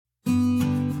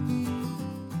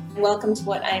welcome to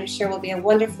what I am sure will be a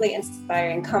wonderfully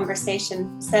inspiring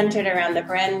conversation centered around the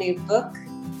brand new book,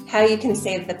 How You Can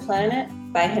Save the Planet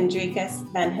by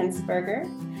Hendrikus van Hensberger,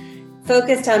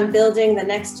 focused on building the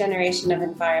next generation of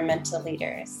environmental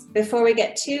leaders. Before we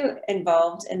get too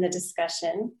involved in the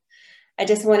discussion, I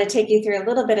just want to take you through a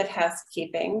little bit of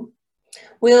housekeeping.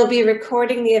 We'll be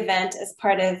recording the event as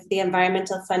part of the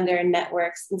Environmental Funder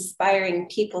Network's Inspiring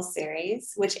People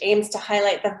series, which aims to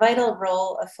highlight the vital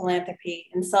role of philanthropy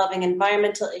in solving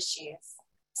environmental issues.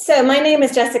 So my name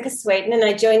is Jessica Swayden, and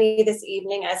I join you this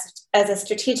evening as a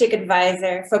strategic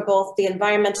advisor for both the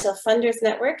Environmental Funders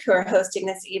Network, who are hosting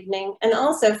this evening, and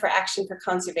also for Action for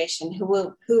Conservation,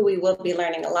 who we will be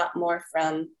learning a lot more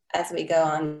from as we go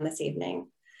on this evening.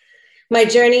 My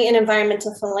journey in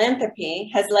environmental philanthropy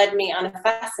has led me on a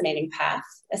fascinating path,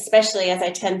 especially as I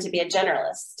tend to be a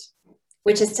generalist,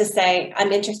 which is to say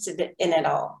I'm interested in it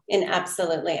all, in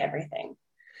absolutely everything.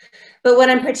 But what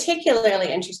I'm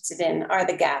particularly interested in are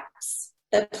the gaps,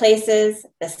 the places,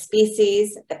 the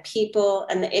species, the people,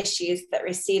 and the issues that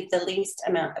receive the least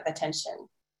amount of attention,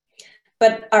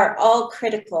 but are all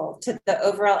critical to the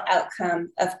overall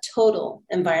outcome of total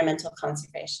environmental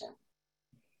conservation.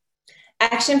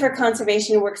 Action for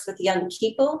Conservation works with young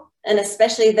people, and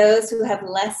especially those who have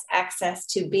less access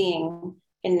to being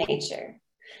in nature.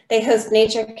 They host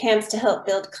nature camps to help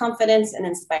build confidence and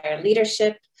inspire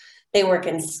leadership. They work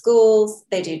in schools,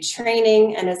 they do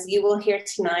training, and as you will hear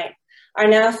tonight, are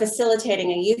now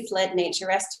facilitating a youth-led nature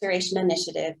restoration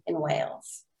initiative in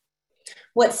Wales.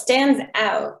 What stands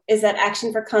out is that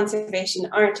Action for Conservation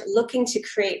aren't looking to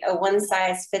create a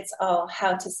one-size-fits-all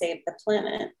how to save the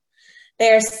planet. They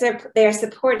are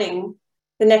supporting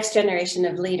the next generation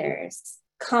of leaders,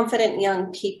 confident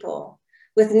young people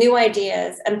with new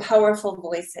ideas and powerful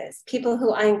voices, people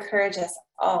who I encourage us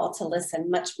all to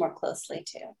listen much more closely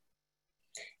to.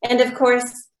 And of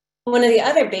course, one of the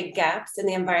other big gaps in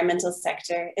the environmental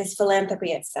sector is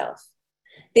philanthropy itself.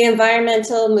 The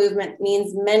environmental movement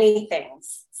means many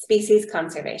things: species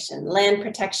conservation, land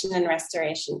protection and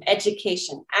restoration,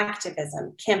 education,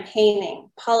 activism, campaigning,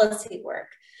 policy work,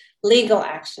 legal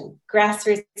action,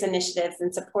 grassroots initiatives,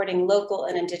 and supporting local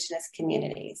and indigenous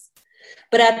communities.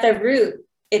 But at the root,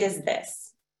 it is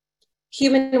this: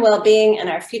 human well-being and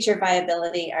our future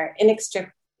viability are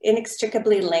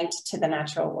inextricably linked to the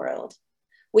natural world.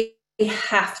 We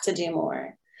have to do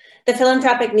more. The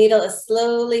philanthropic needle is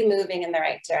slowly moving in the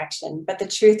right direction, but the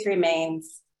truth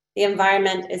remains: the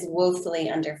environment is woefully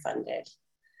underfunded.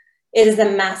 It is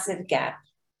a massive gap,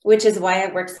 which is why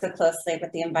I work so closely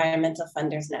with the Environmental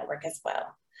Funders Network as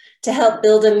well, to help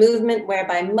build a movement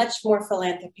whereby much more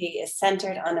philanthropy is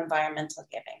centered on environmental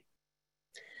giving.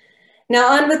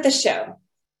 Now on with the show.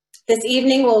 This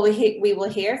evening we will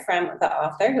hear from the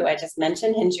author, who I just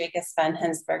mentioned, Hendrikus van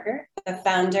Hensberger, the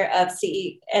founder and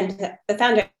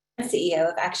CEO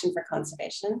of Action for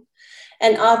Conservation,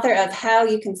 and author of How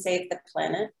You Can Save the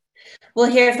Planet. We'll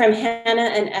hear from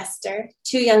Hannah and Esther,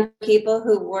 two young people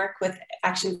who work with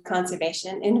Action for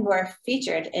Conservation and who are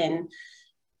featured in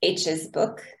H's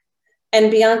book,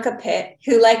 and Bianca Pitt,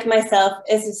 who, like myself,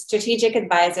 is a strategic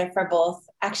advisor for both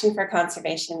Action for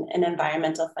Conservation and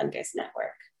Environmental Funders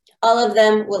Network. All of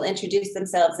them will introduce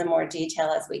themselves in more detail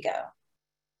as we go.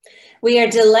 We are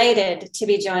delighted to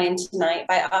be joined tonight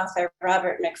by author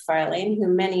Robert Macfarlane, who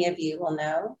many of you will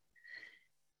know,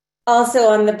 also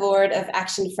on the board of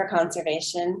Action for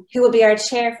Conservation, who will be our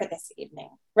chair for this evening.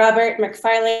 Robert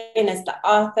Macfarlane is the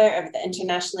author of the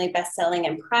internationally best-selling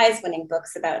and prize-winning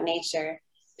books about nature,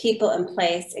 people and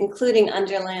place, including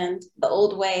Underland, The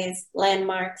Old Ways,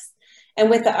 Landmarks, and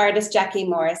with the artist Jackie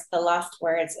Morris, The Lost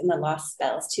Words and the Lost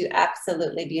Spells, two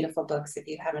absolutely beautiful books. If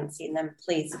you haven't seen them,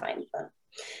 please find them.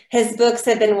 His books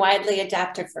have been widely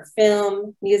adapted for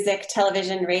film, music,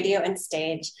 television, radio, and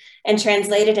stage, and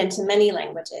translated into many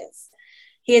languages.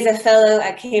 He is a fellow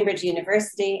at Cambridge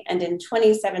University, and in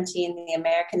 2017, the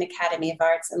American Academy of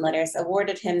Arts and Letters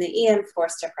awarded him the E.M.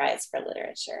 Forster Prize for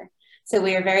Literature. So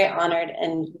we are very honored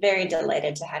and very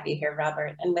delighted to have you here,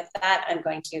 Robert. And with that, I'm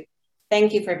going to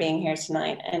thank you for being here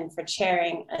tonight and for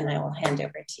chairing, and I will hand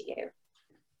over to you.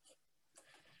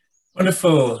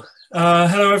 Wonderful.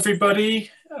 Hello,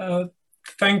 everybody.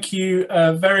 Thank you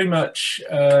very much,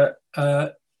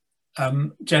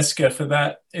 Jessica, for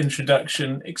that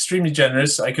introduction. Extremely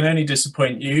generous. I can only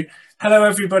disappoint you. Hello,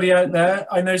 everybody out there.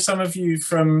 I know some of you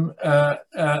from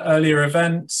earlier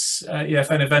events,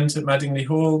 EFN event at Madingley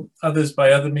Hall, others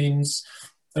by other means.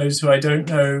 Those who I don't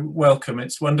know, welcome.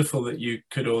 It's wonderful that you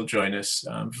could all join us.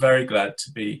 I'm very glad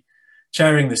to be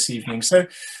chairing this evening. So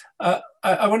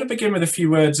I want to begin with a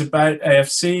few words about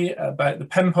AFC, about the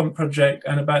Pempont project,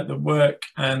 and about the work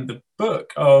and the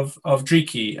book of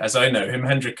Driki, as I know him,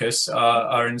 Hendrikus,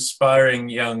 our inspiring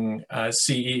young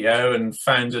CEO and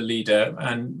founder leader,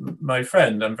 and my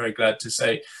friend, I'm very glad to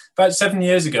say. About 7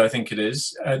 years ago, I think it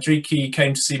is, Driki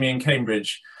came to see me in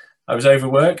Cambridge. I was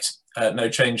overworked. No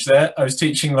change there. I was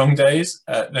teaching long days,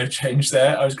 no change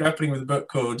there. I was grappling with a book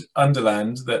called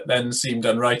Underland that then seemed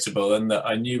unwritable and that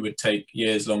I knew would take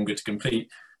years longer to complete.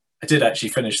 I did actually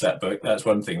finish that book. That's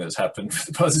one thing that's happened for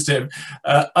the positive.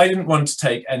 I didn't want to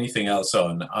take anything else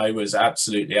on. I was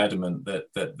absolutely adamant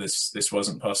that this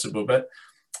wasn't possible, but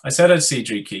I said I'd see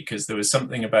Driki because there was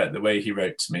something about the way he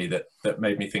wrote to me that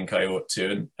made me think I ought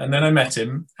to. And then I met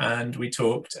him and we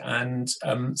talked, and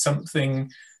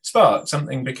something sparked,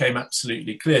 something became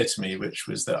absolutely clear to me, which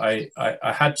was that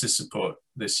I had to support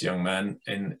this young man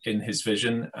in his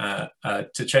vision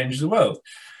to change the world.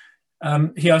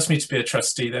 He asked me to be a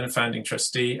trustee, then a founding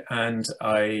trustee, and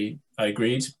I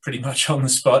agreed pretty much on the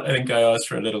spot. I think I asked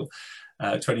for a little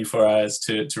 24 hours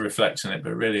to reflect on it,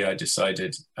 but really I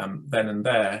decided then and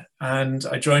there. And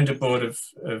I joined a board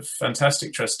of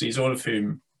fantastic trustees, all of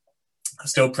whom are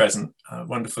still present.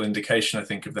 Wonderful indication, I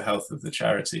think, of the health of the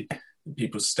charity, that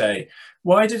people stay.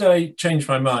 Why did I change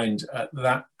my mind at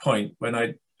that point when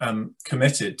I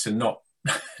committed to not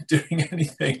doing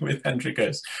anything with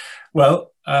Hendrikus?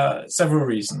 Well, several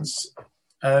reasons.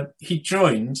 He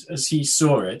joined, as he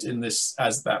saw it, in this,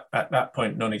 as that at that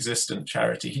point non-existent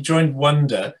charity. He joined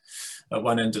wonder at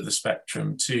one end of the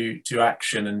spectrum to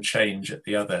action and change at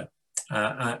the other,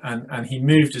 and he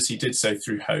moved as he did so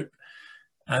through hope.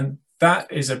 And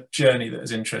that is a journey that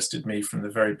has interested me from the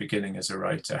very beginning as a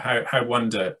writer. How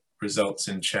wonder results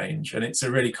in change, and it's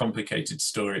a really complicated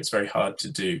story. It's very hard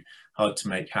to do, hard to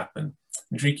make happen.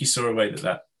 And Driki saw a way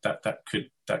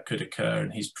that could occur,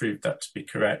 and he's proved that to be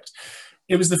correct.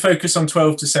 It was the focus on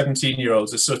 12 to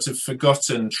 17-year-olds, a sort of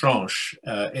forgotten tranche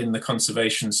in the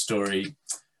conservation story.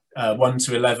 1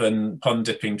 to 11, pond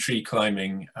dipping, tree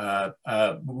climbing.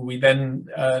 We then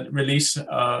release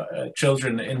our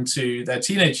children into their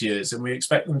teenage years, and we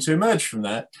expect them to emerge from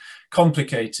that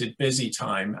complicated, busy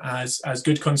time as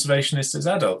good conservationists as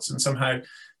adults, and somehow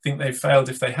think they've failed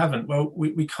if they haven't. Well,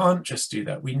 we can't just do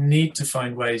that. We need to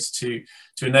find ways to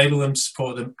enable them, to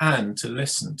support them, and to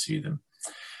listen to them.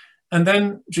 And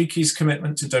then Driki's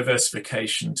commitment to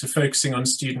diversification, to focusing on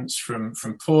students from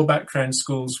poor background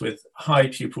schools with high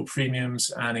pupil premiums,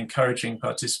 and encouraging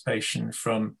participation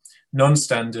from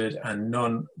non-standard and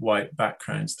non-white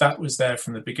backgrounds. That was there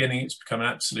from the beginning. It's become an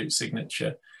absolute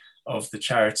signature of the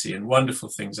charity, and wonderful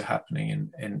things are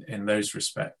happening in those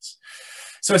respects.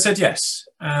 So I said yes,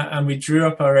 and we drew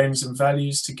up our aims and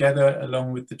values together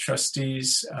along with the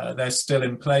trustees. They're still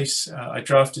in place. I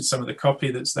drafted some of the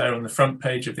copy that's there on the front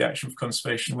page of the Action for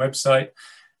Conservation website.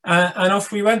 And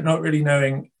off we went, not really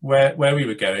knowing where we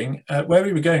were going. Where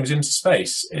we were going was into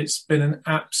space. It's been an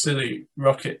absolute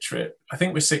rocket trip. I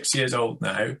think we're 6 years old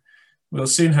now. We'll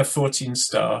soon have 14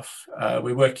 staff.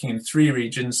 We're working in 3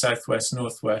 regions, Southwest,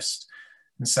 Northwest,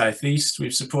 and Southeast.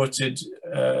 We've supported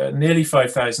nearly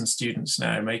 5,000 students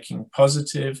now, making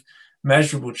positive,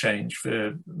 measurable change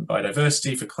for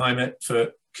biodiversity, for climate,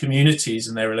 for communities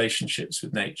and their relationships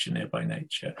with nature, nearby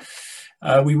nature.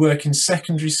 We work in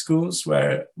secondary schools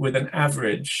where, with an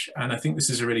average, and I think this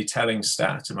is a really telling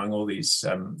stat among all these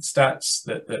stats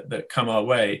that come our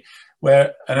way,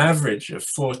 where an average of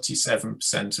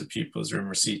 47% of pupils are in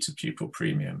receipt of pupil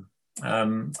premium.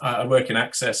 I work in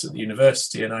access at the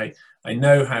university, and I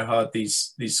know how hard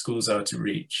these schools are to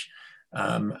reach,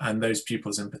 and those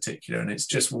pupils in particular. And it's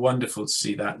just wonderful to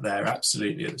see that there,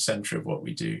 absolutely at the centre of what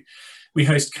we do. We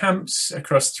host camps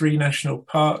across 3 national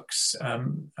parks.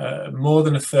 More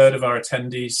than a third of our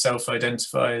attendees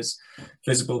self-identify as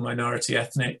visible minority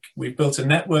ethnic. We've built a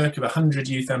network of 100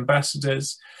 youth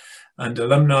ambassadors and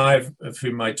alumni, of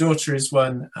whom my daughter is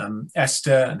one.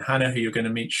 Esther and Hannah, who you're going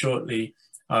to meet shortly,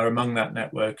 are among that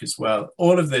network as well.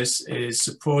 All of this is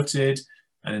supported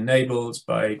and enabled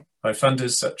by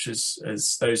funders such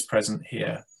as those present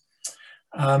here.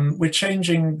 We're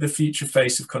changing the future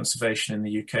face of conservation in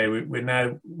the UK. We're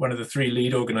now one of the 3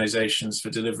 lead organisations for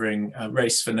delivering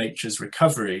Race for Nature's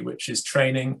Recovery, which is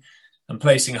training and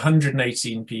placing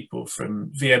 118 people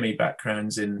from VME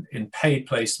backgrounds in paid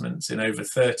placements in over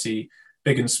 30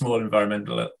 big and small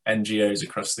environmental NGOs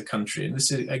across the country. And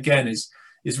this, again,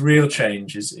 is real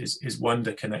change, is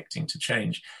wonder connecting to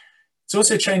change. It's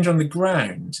also change on the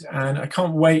ground, and I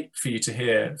can't wait for you to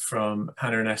hear from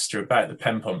Hannah and Esther about the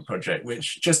Pempont project,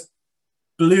 which just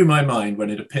blew my mind when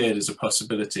it appeared as a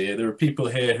possibility. There are people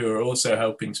here who are also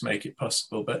helping to make it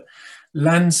possible, but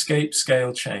landscape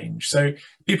scale change. So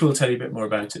people will tell you a bit more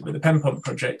about it, but the Pempont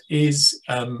project is,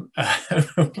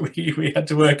 we had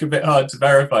to work a bit hard to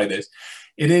verify this.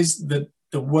 It is the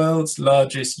world's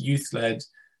largest youth-led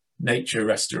nature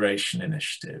restoration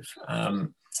initiative.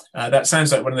 That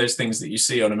sounds like one of those things that you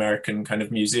see on American kind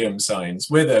of museum signs.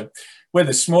 We're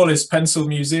the smallest pencil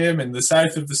museum in the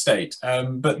south of the state,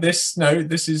 but this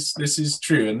is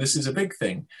true, and this is a big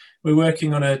thing. We're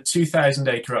working on a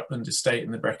 2,000-acre upland estate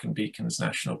in the Brecon Beacons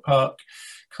National Park,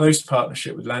 close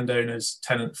partnership with landowners,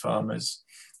 tenant farmers,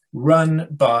 run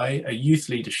by a youth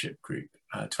leadership group.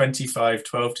 25,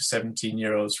 12 to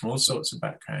 17-year-olds from all sorts of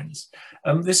backgrounds.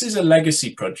 This is a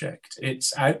legacy project.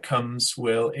 Its outcomes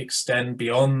will extend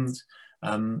beyond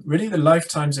really the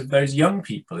lifetimes of those young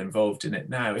people involved in it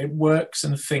now. It works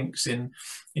and thinks in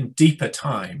deeper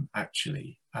time,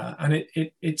 actually. And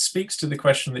it speaks to the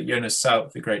question that Jonas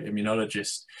Salk, the great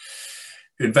immunologist,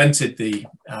 who invented the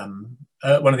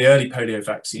one of the early polio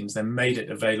vaccines, then made it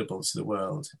available to the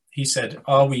world. He said,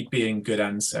 are we being good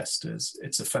ancestors?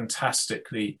 It's a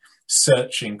fantastically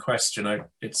searching question.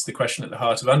 It's the question at the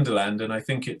heart of Underland, and I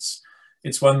think it's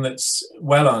one that's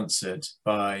well answered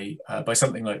by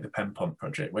something like the Pempont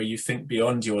project, where you think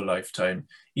beyond your lifetime,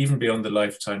 even beyond the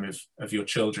lifetime of your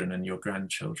children and your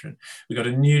grandchildren. We've got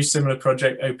a new similar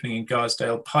project opening in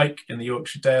Garsdale Pike in the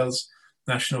Yorkshire Dales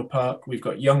National Park. We've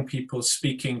got young people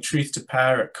speaking truth to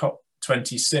power at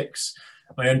COP26.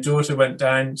 My own daughter went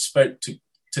down, spoke to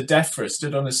DEFRA,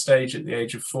 stood on a stage at the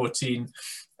age of 14,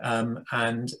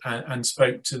 and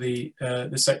spoke to the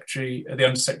Secretary, the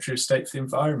Undersecretary of State for the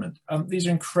Environment. These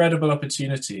are incredible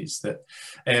opportunities that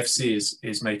AFC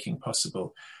is making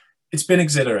possible. It's been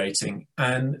exhilarating,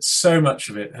 and so much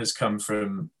of it has come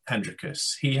from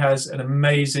Hendrikus. He has an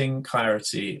amazing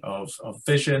clarity of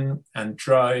vision and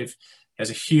drive. He has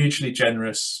a hugely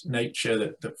generous nature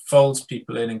that folds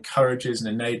people in, encourages and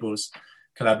enables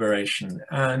collaboration.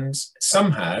 And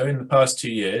somehow in the past 2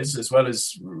 years, as well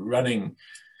as running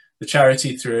the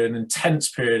charity through an intense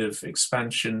period of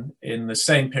expansion in the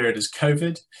same period as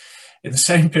COVID, in the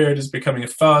same period as becoming a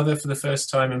father for the first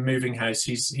time and moving house,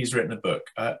 he's written a book.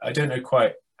 I don't know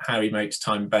quite how he makes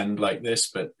time bend like this,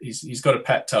 but he's got a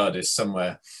pet TARDIS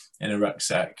somewhere in a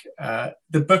rucksack.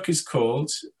 The book is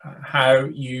called How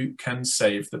You Can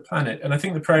Save the Planet. And I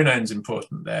think the pronoun's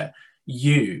important there.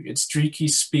 You. It's Dreeke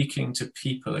speaking to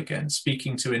people again,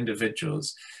 speaking to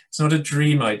individuals. It's not a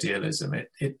dream idealism.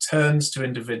 It turns to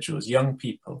individuals, young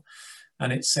people,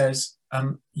 and it says,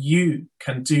 you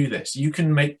can do this. You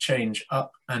can make change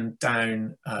up and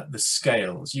down the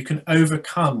scales. You can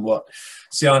overcome what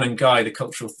Sian Guy, the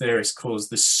cultural theorist, calls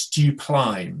the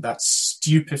stuplime, that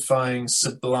stupefying,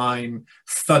 sublime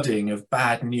thudding of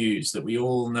bad news that we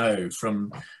all know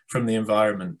from the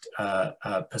environment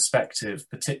perspective,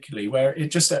 particularly, where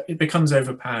it becomes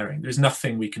overpowering. There's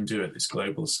nothing we can do at this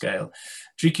global scale.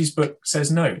 Dreeke's book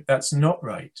says, no, that's not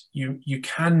right. You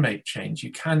can make change.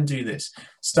 You can do this.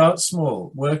 Start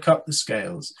small, work up the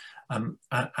scales,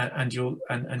 and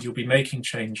you'll be making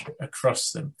change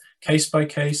across them. Case by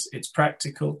case, it's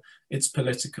practical, it's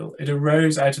political. It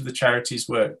arose out of the charity's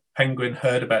work. Penguin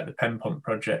heard about the Pempont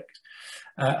project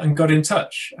and got in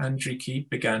touch, and Dreeke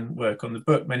began work on the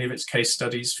book. Many of its case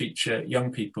studies feature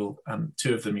young people,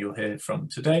 2 of them you'll hear from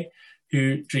today,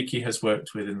 who Dreeke has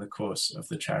worked with in the course of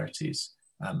the charity's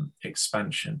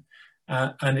expansion.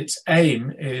 And its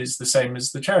aim is the same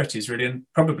as the charities, really, and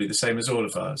probably the same as all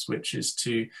of ours, which is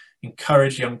to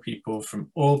encourage young people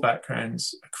from all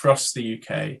backgrounds across the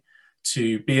UK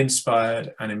to be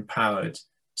inspired and empowered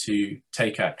to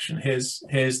take action. Here's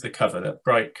the cover, that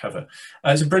bright cover.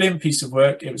 It's a brilliant piece of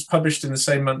work. It was published in the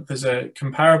same month as a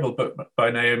comparable book by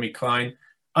Naomi Klein.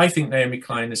 I think Naomi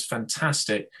Klein is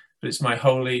fantastic, but it's my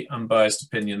wholly unbiased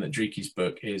opinion that Dreeke's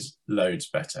book is loads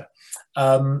better.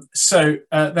 So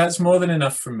that's more than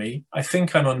enough from me. I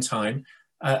think I'm on time,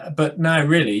 but now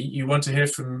really you want to hear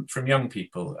from young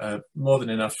people, more than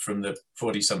enough from the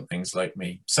 40-somethings like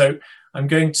me. So I'm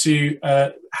going to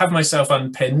have myself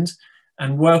unpinned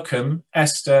and welcome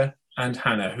Esther and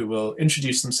Hannah, who will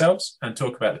introduce themselves and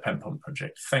talk about the Pempont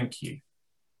project. Thank you.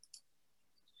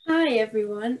 Hi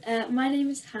everyone, my name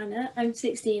is Hannah. I'm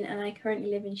 16 and I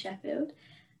currently live in Sheffield.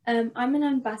 I'm an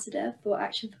ambassador for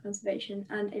Action for Conservation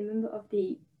and a member of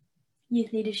the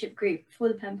youth leadership group for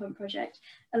the Pempont project,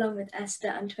 along with Esther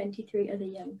and 23 other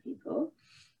young people.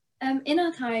 In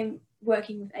our time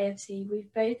working with AFC,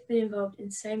 we've both been involved in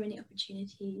so many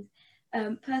opportunities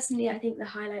Personally, I think the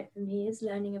highlight for me is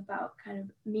learning about kind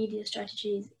of media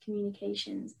strategies,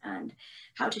 communications, and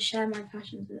how to share my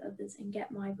passions with others and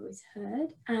get my voice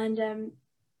heard. And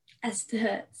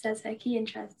Esther says her key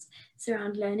interests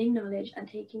surround learning knowledge and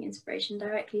taking inspiration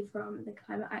directly from the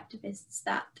climate activists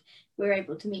that we're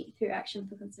able to meet through Action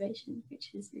for Conservation,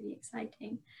 which is really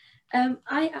exciting.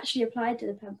 I actually applied to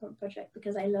the PenPom project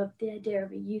because I loved the idea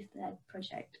of a youth-led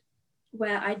project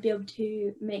where I'd be able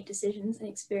to make decisions and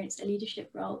experience a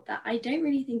leadership role that I don't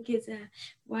really think is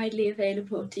widely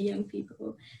available to young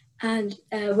people. And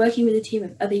working with a team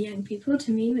of other young people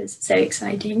to me was so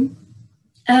exciting.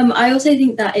 I also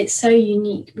think that it's so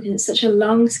unique because it's such a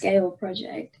long scale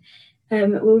project.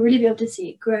 We'll really be able to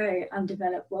see it grow and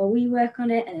develop while we work on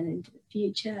it and into the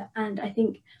future. And I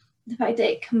think the fact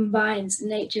that it combines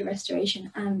nature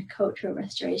restoration and cultural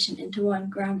restoration into one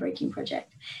groundbreaking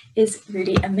project is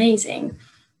really amazing.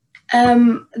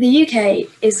 The UK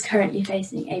is currently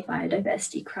facing a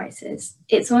biodiversity crisis.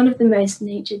 It's one of the most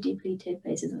nature depleted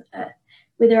places on Earth,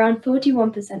 with around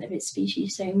 41% of its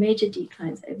species showing major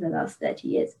declines over the last 30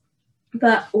 years.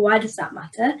 But why does that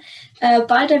matter?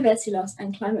 Biodiversity loss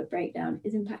and climate breakdown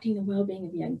is impacting the well-being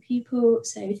of young people.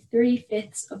 So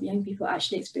 3/5 of young people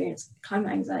actually experience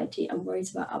climate anxiety and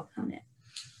worries about our planet.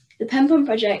 The PenPom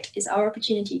project is our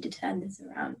opportunity to turn this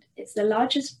around. It's the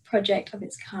largest project of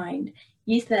its kind,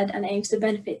 youth-led, and aims to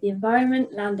benefit the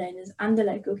environment, landowners, and the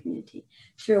local community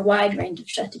through a wide range of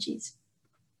strategies.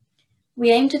 We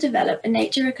aim to develop a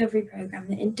nature recovery programme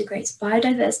that integrates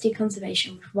biodiversity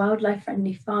conservation with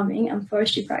wildlife-friendly farming and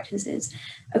forestry practices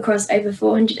across over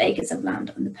 400 acres of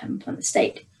land on the PenPom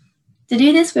estate. To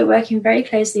do this, we're working very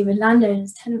closely with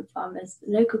landowners, tenant farmers,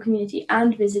 the local community,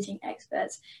 and visiting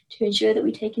experts to ensure that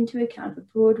we take into account a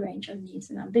broad range of needs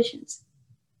and ambitions.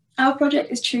 Our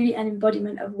project is truly an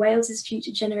embodiment of Wales's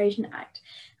Future Generation Act,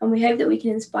 and we hope that we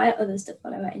can inspire others to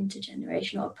follow our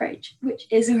intergenerational approach, which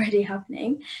is already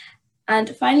happening.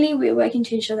 And finally, we're working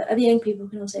to ensure that other young people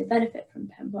can also benefit from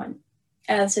PenPom,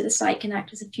 so the site can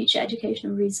act as a future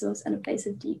educational resource and a place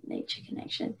of deep nature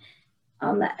connection.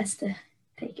 I'll let Esther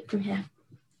take it from here.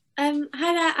 Hi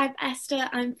there, I'm Esther,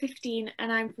 I'm 15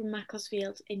 and I'm from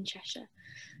Macclesfield in Cheshire.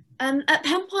 At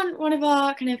PenPom, one of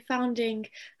our kind of founding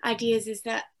ideas is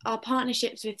that our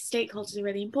partnerships with stakeholders are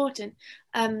really important.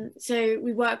 So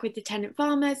we work with the tenant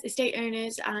farmers, estate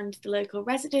owners, and the local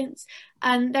residents,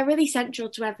 and they're really central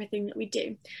to everything that we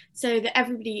do, so that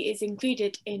everybody is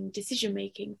included in decision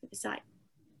making for the site.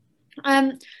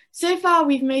 So far,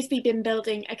 we've mostly been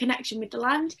building a connection with the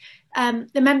land.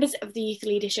 The members of the youth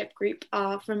leadership group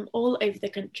are from all over the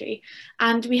country,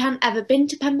 and we hadn't ever been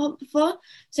to PenPom before,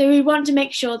 so we want to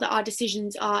make sure that our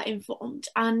decisions are informed.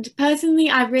 And personally,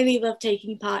 I really love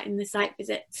taking part in the site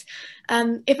visits,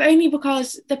 if only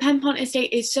because the PenPom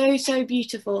estate is so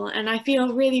beautiful, and I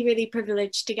feel really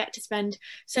privileged to get to spend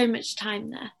so much time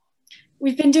there.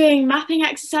 We've been doing mapping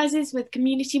exercises with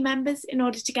community members in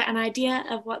order to get an idea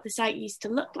of what the site used to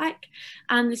look like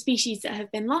and the species that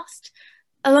have been lost.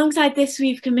 Alongside this,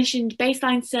 we've commissioned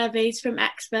baseline surveys from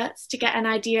experts to get an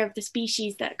idea of the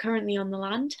species that are currently on the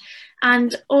land,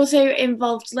 and also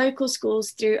involved local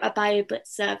schools through a BioBlitz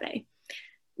survey.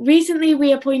 Recently,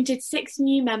 we appointed 6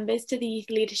 new members to the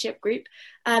youth leadership group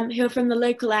who are from the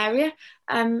local area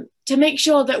to make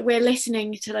sure that we're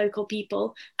listening to local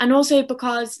people, and also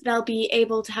because they'll be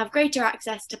able to have greater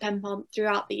access to PenPom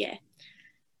throughout the year.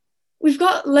 We've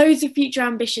got loads of future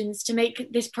ambitions to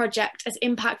make this project as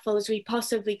impactful as we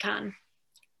possibly can.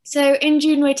 So in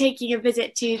June, we're taking a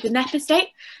visit to the Knepp estate,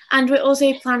 and we're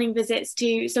also planning visits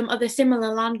to some other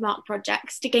similar landmark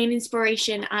projects to gain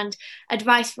inspiration and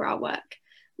advice for our work.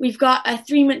 We've got a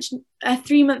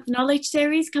three-month knowledge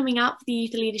series coming out for the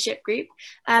youth leadership group,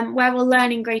 where we'll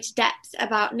learn in greater depth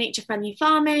about nature-friendly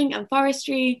farming and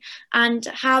forestry, and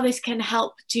how this can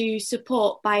help to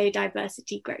support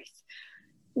biodiversity growth.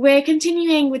 We're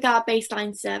continuing with our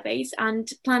baseline surveys and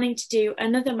planning to do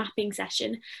another mapping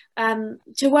session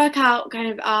to work out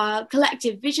kind of our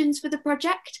collective visions for the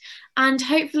project, and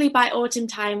hopefully by autumn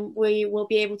time we will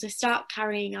be able to start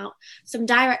carrying out some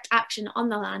direct action on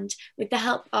the land with the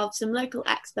help of some local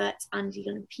experts and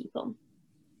young people.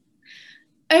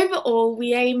 Overall,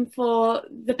 we aim for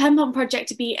the PenPom project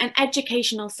to be an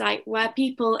educational site where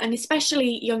people, and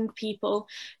especially young people,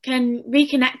 can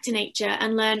reconnect to nature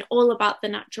and learn all about the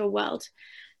natural world.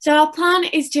 So our plan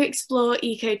is to explore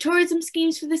eco-tourism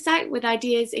schemes for the site with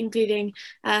ideas including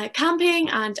camping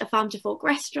and a farm to fork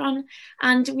restaurant.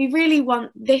 And we really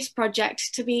want this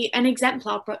project to be an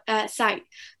exemplar site,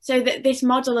 so that this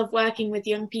model of working with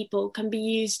young people can be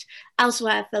used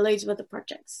elsewhere for loads of other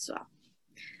projects as well.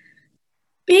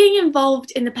 Being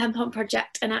involved in the Pen Pont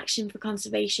project and Action for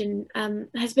Conservation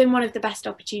has been one of the best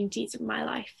opportunities of my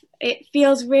life. It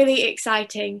feels really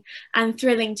exciting and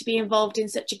thrilling to be involved in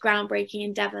such a groundbreaking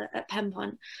endeavour at Pen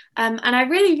Pont. And I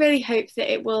really, really hope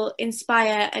that it will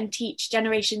inspire and teach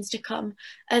generations to come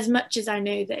as much as I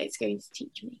know that it's going to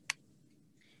teach me.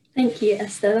 Thank you,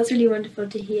 Esther. That's really wonderful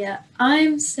to hear.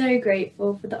 I'm so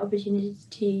grateful for the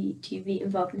opportunity to be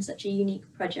involved in such a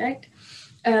unique project.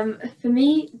 For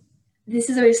me, this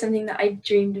is always something that I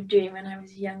dreamed of doing when I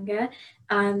was younger,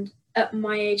 and at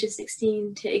my age of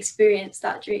 16 to experience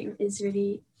that dream is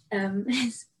really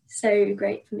is so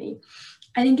great for me.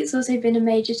 I think it's also been a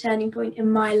major turning point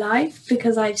in my life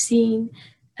because I've seen,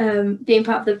 being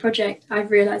part of the project,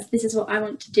 I've realised this is what I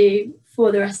want to do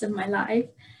for the rest of my life.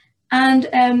 And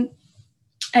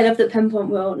I love that Pen Pont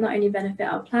will not only benefit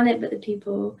our planet but the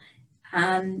people,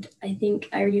 and I think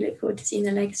I really look forward to seeing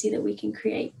the legacy that we can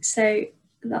create. So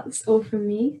that's all from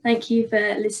me. Thank you for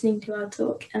listening to our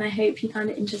talk, and I hope you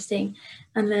found it interesting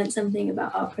and learned something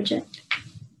about our project.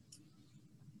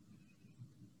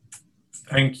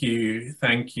 Thank you,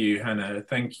 Hannah.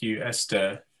 Thank you,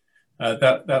 Esther.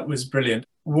 That was brilliant.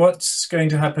 What's going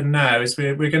to happen now is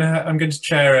I'm going to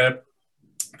chair a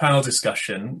panel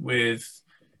discussion with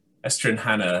Esther and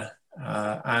Hannah,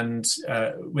 and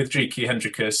with Driki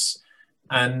Hendrikus,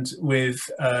 and with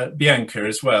Bianca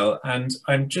as well. And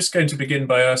I'm just going to begin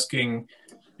by asking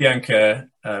Bianca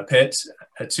Pitt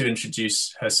to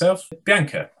introduce herself.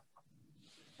 Bianca.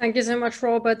 Thank you so much,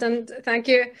 Robert, and thank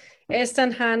you, Esther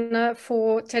and Hannah,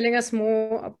 for telling us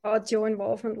more about your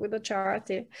involvement with the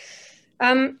charity.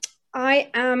 I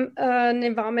am an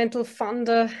environmental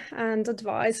funder and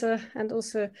advisor, and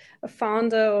also a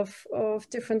founder of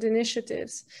different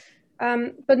initiatives.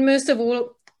 But most of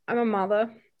all, I'm a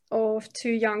mother of 2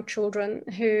 young children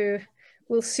who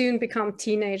will soon become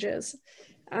teenagers.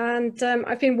 And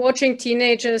I've been watching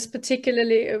teenagers,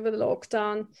 particularly over the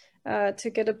lockdown, to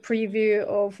get a preview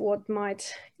of what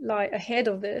might lie ahead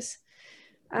of this.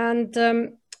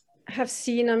 And have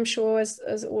seen, I'm sure,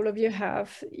 as all of you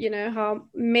have, how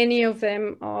many of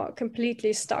them are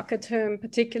completely stuck at home,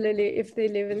 particularly if they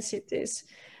live in cities.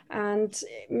 And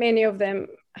many of them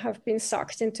have been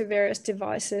sucked into various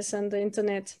devices and the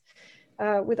internet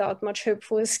without much hope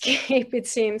for escape, it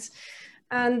seems.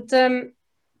 And, and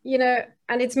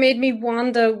it's made me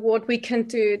wonder what we can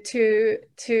do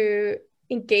to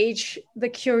engage the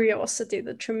curiosity,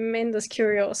 the tremendous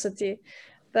curiosity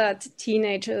that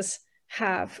teenagers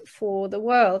have for the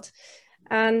world.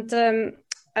 And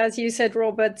as you said,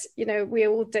 Robert, we're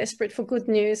all desperate for good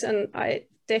news, and I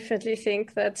definitely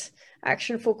think that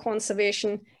Action for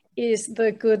Conservation is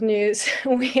the good news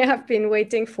we have been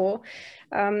waiting for.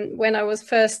 When I was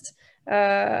first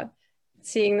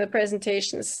seeing the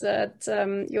presentations that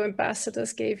your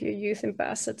ambassadors gave, your youth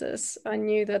ambassadors, I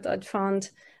knew that I'd found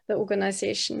the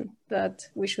organization that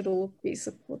we should all be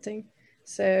supporting.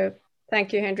 So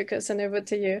thank you, Hendrikus, and over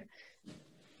to you.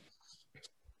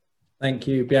 Thank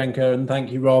you, Bianca, and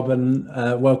thank you, Rob, and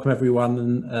welcome everyone.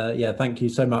 And yeah, thank you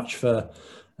so much for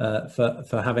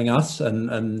having us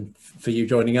and for you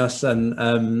joining us.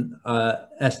 And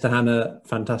Esther, Hannah,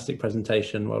 fantastic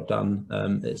presentation, well done.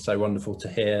 It's so wonderful to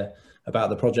hear about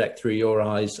the project through your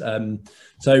eyes.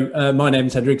 So my name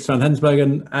is Hendrikus van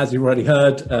Hensbergen, as you've already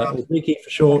heard, or Driki for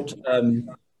short.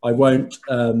 I won't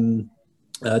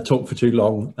talk for too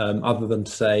long, other than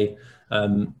to say,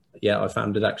 yeah, I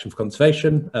founded Action for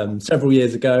Conservation several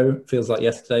years ago, feels like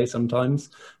yesterday sometimes,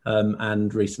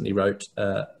 and recently wrote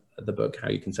the book, How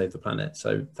You Can Save the Planet.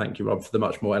 So thank you, Rob, for the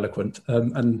much more eloquent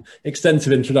and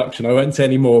extensive introduction. I won't say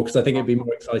any more because I think it'd be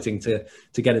more exciting to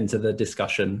get into the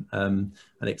discussion and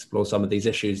explore some of these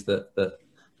issues that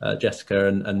Jessica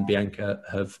and Bianca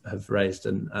have raised,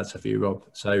 and as have you, Rob.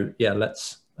 So yeah,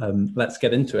 let's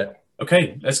get into it.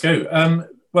 Okay, let's go.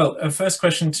 Well, first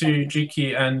question to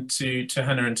Driki and to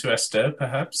Hannah and to Esther,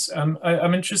 perhaps.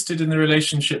 I'm interested in the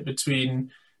relationship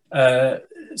between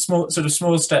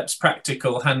small steps,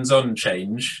 practical, hands-on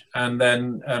change, and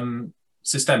then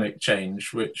systemic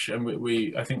change, which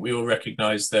I think we all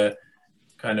recognise the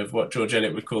kind of what George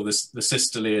Eliot would call the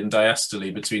systole and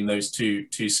diastole between those two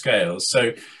scales.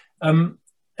 So,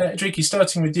 Driki,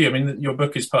 starting with you, I mean, your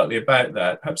book is partly about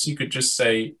that. Perhaps you could just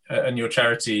say, and your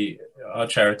charity, our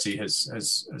charity has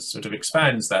sort of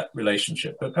expands that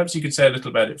relationship, but perhaps you could say a little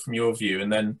about it from your view,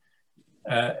 and then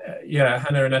yeah,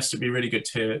 Hannah and Esther, it'd be really good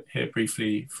to hear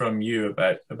briefly from you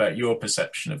about your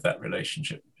perception of that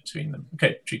relationship between them.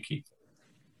 Okay, Driki.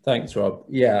 Thanks, Rob.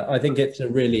 Yeah, I think it's a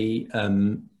really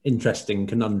interesting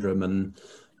conundrum, and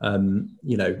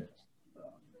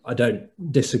I don't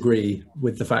disagree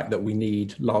with the fact that we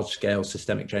need large-scale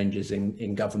systemic changes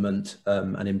in government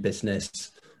and in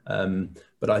business,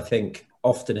 but I think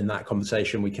often in that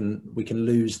conversation we can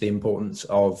lose the importance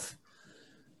of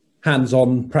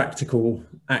hands-on practical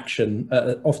action,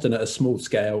 often at a small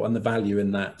scale, and the value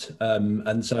in that.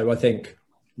 And so I think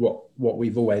what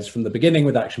we've always, from the beginning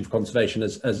with Action for Conservation,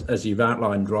 as you've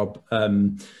outlined, Rob,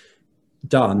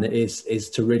 done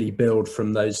is to really build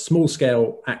from those small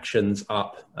scale actions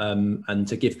up, and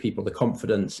to give people the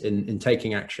confidence in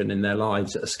taking action in their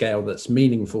lives at a scale that's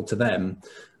meaningful to them,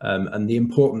 and the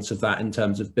importance of that in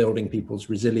terms of building people's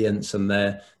resilience and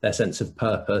their sense of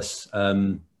purpose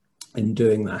in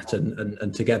doing that,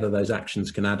 and together those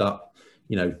actions can add up,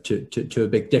 you know, to a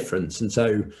big difference. And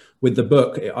so with the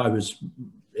book,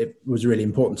 it was really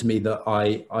important to me that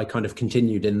I kind of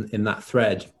continued in that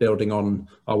thread, building on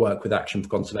our work with Action for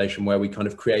Conservation, where we kind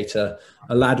of create a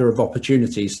ladder of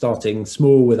opportunities, starting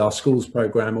small with our schools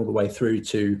program, all the way through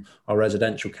to our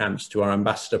residential camps, to our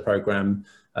ambassador program,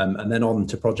 and then on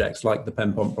to projects like the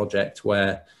Pempont project,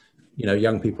 where, you know,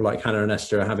 young people like Hannah and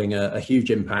Esther are having a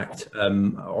huge impact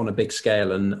on a big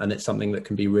scale, and it's something that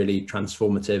can be really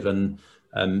transformative and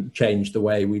change the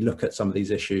way we look at some of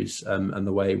these issues, and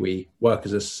the way we work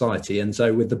as a society. And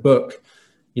so with the book,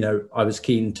 you know, I was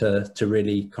keen to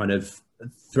really kind of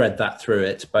thread that through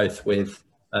it, both with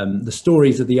the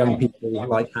stories of the young people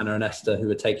like Hannah and Esther who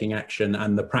are taking action,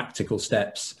 and the practical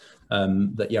steps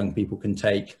that young people can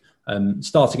take,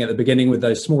 starting at the beginning with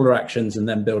those smaller actions, and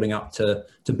then building up to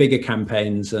bigger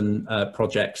campaigns and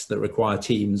projects that require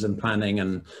teams and planning,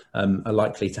 and are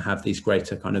likely to have these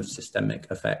greater kind of systemic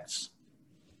effects.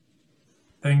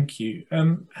 Thank you.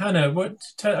 Hannah,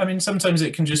 I mean, sometimes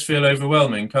it can just feel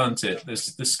overwhelming, can't it? The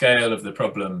scale of the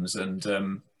problems, and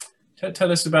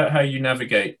tell us about how you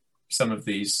navigate some of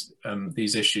these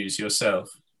issues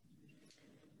yourself.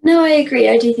 No, I agree.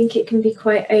 I do think it can be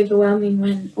quite overwhelming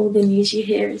when all the news you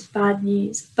hear is bad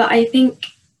news. But I think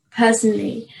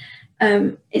personally,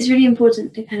 it's really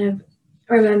important to kind of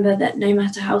remember that no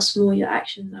matter how small your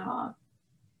actions are,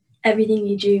 everything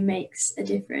you do makes a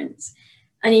difference.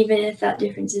 And even if that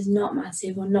difference is not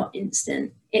massive or not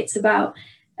instant, it's about,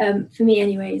 for me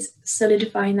anyways,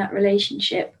 solidifying that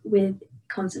relationship with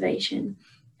conservation.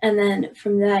 And then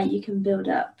from there you can build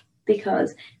up,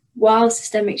 because while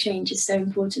systemic change is so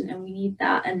important and we need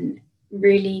that, and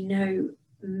really no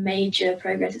major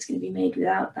progress is going to be made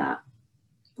without that,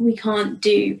 we can't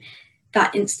do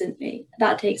that instantly.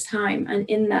 That takes time, and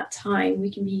in that time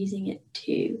we can be using it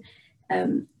to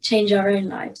change our own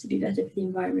lives to be better for the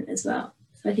environment as well.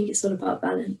 So I think it's all about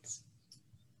balance.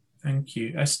 Thank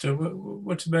you. Esther,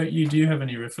 what about you? Do you have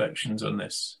any reflections on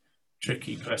this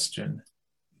tricky question?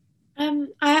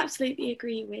 I absolutely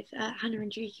agree with Hannah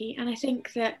and Dreeke, and I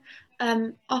think that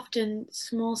often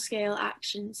small-scale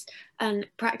actions and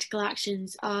practical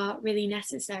actions are really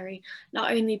necessary,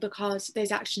 not only because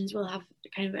those actions will have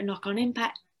kind of a knock-on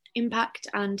impact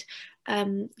and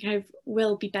kind of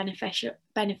will be beneficial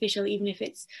even if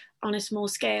it's on a small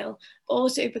scale, but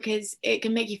also because it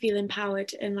can make you feel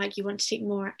empowered and like you want to take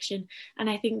more action. And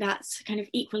I think that's kind of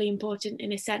equally important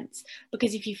in a sense,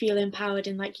 because if you feel empowered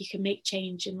and like you can make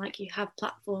change and like you have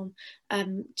platform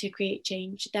to create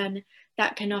change, then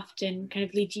that can often kind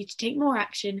of lead you to take more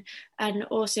action, and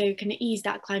also kind of ease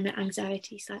that climate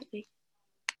anxiety slightly.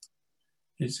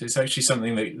 It's actually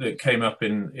something that came up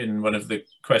in one of the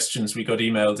questions we got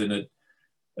emailed in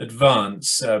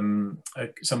advance.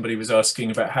 Somebody was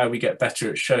asking about how we get better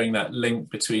at showing that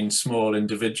link between small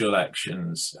individual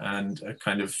actions and a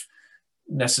kind of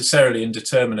necessarily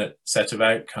indeterminate set of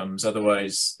outcomes.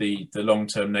 Otherwise, the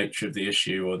long-term nature of the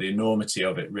issue or the enormity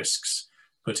of it risks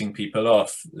putting people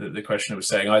off. The questioner was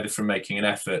saying either from making an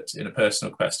effort in a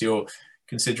personal capacity or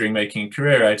considering making a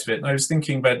career out of it. And I was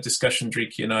thinking about a discussion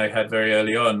Dreeke and I had very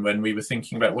early on when we were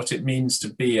thinking about what it means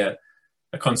to be a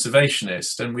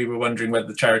conservationist, and we were wondering whether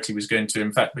the charity was going to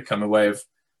in fact become a way of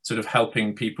sort of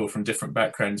helping people from different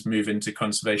backgrounds move into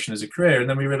conservation as a career. And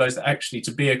then we realized that actually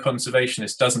to be a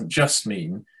conservationist doesn't just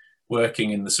mean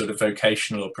working in the sort of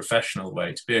vocational or professional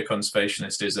way. To be a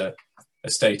conservationist is a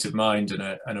state of mind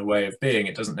and a way of being.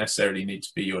 It doesn't necessarily need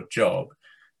to be your job.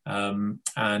 And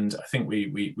I think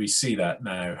we see that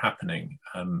now happening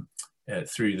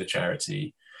through the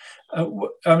charity.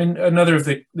 I mean, another of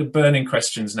the burning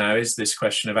questions now is this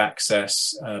question of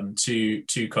access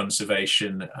to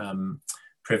conservation,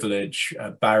 privilege,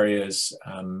 barriers,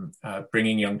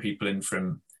 bringing young people in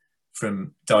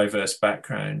from diverse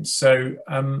backgrounds. So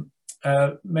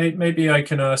maybe I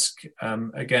can ask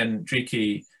again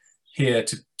Dreeke here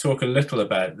to talk a little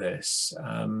about this.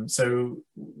 So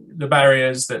the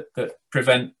barriers that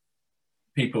prevent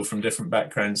people from different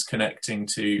backgrounds connecting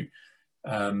to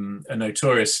a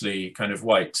notoriously kind of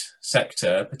white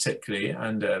sector, particularly,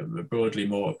 and a broadly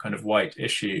more kind of white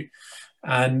issue,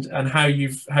 and how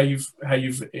you've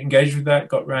engaged with that,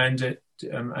 got around it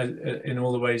in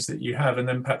all the ways that you have, and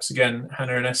then perhaps again,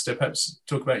 Hannah and Esther, perhaps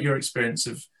talk about your experience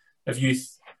of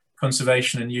youth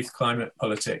conservation and youth climate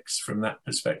politics from that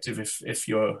perspective, if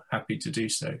you're happy to do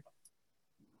so.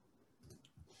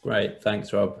 Great,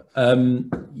 thanks, Rob.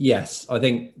 Yes, I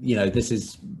think this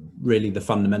is really the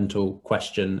fundamental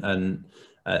question, and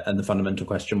the fundamental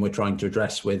question we're trying to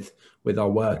address with our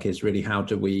work is really how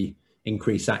do we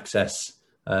increase access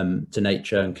to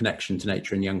nature and connection to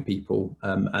nature in young people,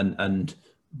 and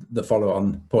the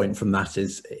follow-on point from that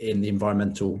is in the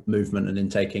environmental movement and in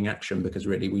taking action, because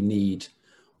really we need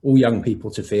all young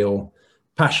people to feel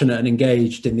passionate and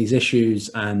engaged in these issues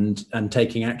and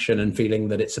taking action and feeling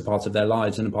that it's a part of their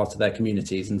lives and a part of their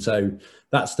communities. And so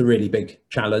that's the really big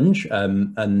challenge.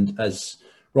 And as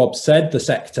Rob said, the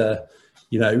sector,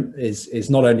 is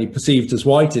not only perceived as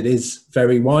white, it is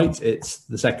very white. It's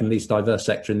the second least diverse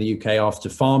sector in the UK after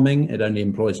farming. It only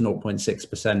employs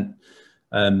 0.6%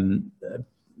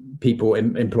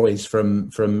 employees from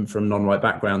non-white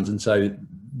backgrounds. And so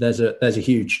there's a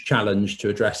huge challenge to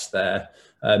address there.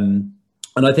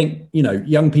 And I think,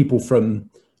 young people from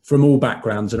all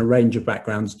backgrounds and a range of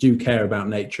backgrounds do care about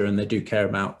nature, and they do care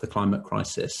about the climate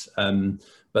crisis.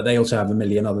 But they also have a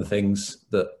million other things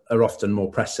that are often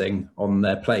more pressing on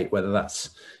their plate, whether that's,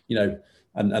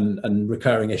 and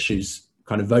recurring issues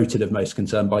kind of voted of most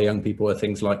concern by young people are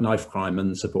things like knife crime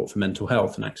and support for mental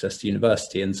health and access to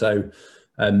university. And so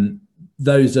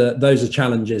those are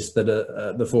challenges that are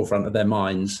at the forefront of their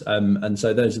minds. And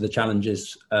so those are the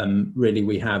challenges really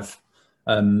we have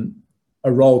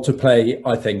a role to play,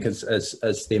 I think, as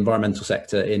the environmental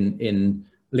sector in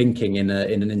linking in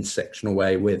an intersectional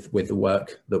way with the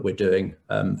work that we're doing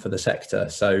for the sector.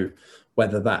 So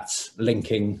whether that's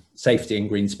linking safety and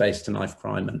green space to knife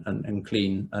crime and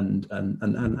clean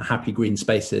and happy green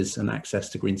spaces and access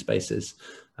to green spaces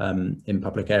in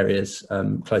public areas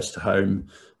close to home,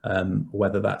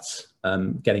 whether that's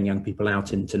getting young people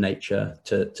out into nature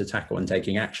to tackle and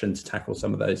taking action to tackle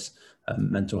some of those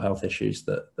mental health issues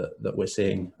that we're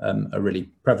seeing are really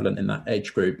prevalent in that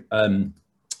age group.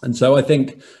 And so I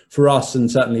think for us, and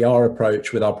certainly our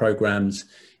approach with our programs,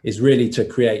 is really to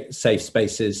create safe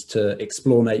spaces to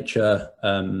explore nature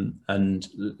and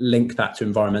link that to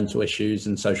environmental issues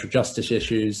and social justice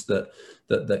issues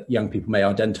that young people may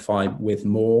identify with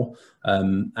more,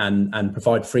 and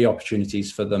provide free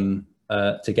opportunities for them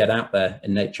to get out there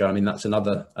in nature. I mean, that's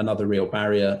another real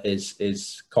barrier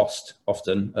is cost,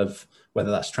 often, of whether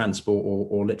that's transport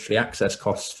or literally access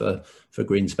costs for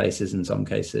green spaces in some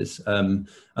cases. And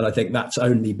I think that's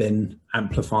only been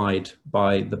amplified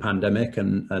by the pandemic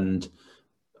and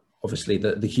obviously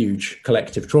the huge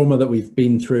collective trauma that we've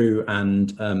been through,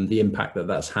 and the impact that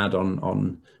that's had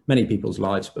on many people's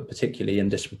lives, but particularly and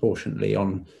disproportionately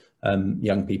on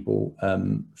young people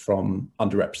from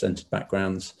underrepresented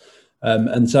backgrounds.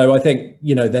 And so I think,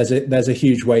 there's a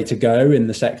huge way to go in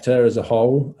the sector as a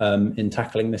whole in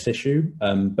tackling this issue,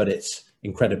 but it's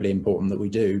incredibly important that we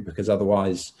do, because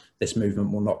otherwise this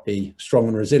movement will not be strong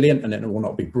and resilient, and it will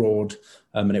not be broad,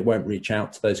 and it won't reach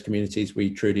out to those communities we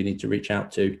truly need to reach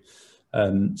out to.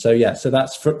 So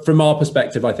that's from our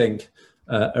perspective, I think,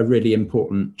 a really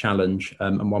important challenge,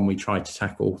 and one we try to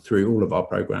tackle through all of our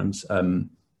programs, and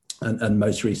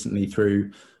most recently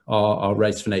through our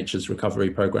Race for Nature's recovery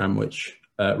program, which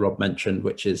Rob mentioned,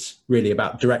 which is really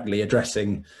about directly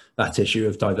addressing that issue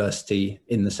of diversity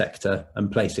in the sector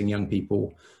and placing young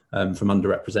people from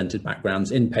underrepresented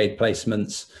backgrounds in paid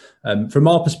placements, from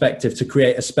our perspective, to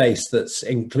create a space that's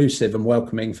inclusive and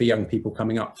welcoming for young people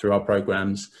coming up through our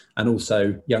programs, and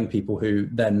also young people who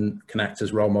then can act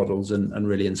as role models and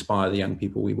really inspire the young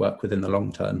people we work with in the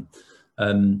long term.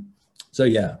 So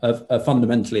yeah, a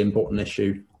fundamentally important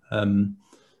issue.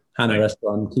 Hannah, Esther,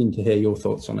 I'm keen to hear your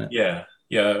thoughts on it. Yeah,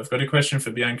 I've got a question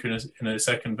for Bianca in a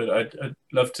second, but I'd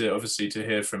love to obviously to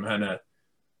hear from Hannah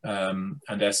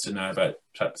and Esther now about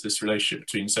perhaps this relationship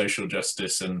between social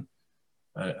justice and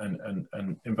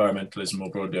environmentalism more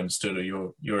broadly understood,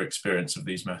 or your experience of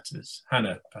these matters.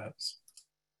 Hannah, perhaps.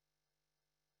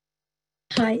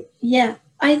 Hi, yeah,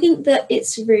 I think that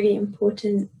it's really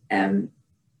important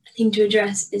thing to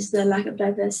address is the lack of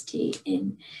diversity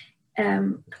in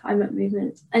climate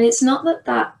movements. And it's not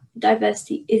that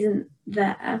diversity isn't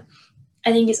there.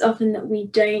 I think it's often that we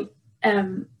don't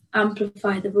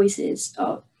amplify the voices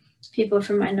of people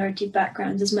from minority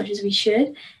backgrounds as much as we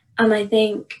should. And I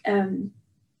think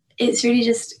it's really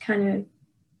just kind of,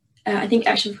 I think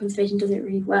Action for Conservation does it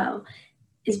really well,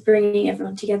 is bringing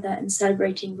everyone together and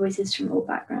celebrating voices from all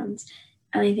backgrounds.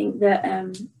 And I think that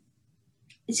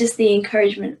it's just the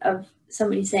encouragement of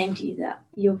somebody saying to you that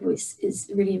your voice is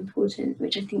really important,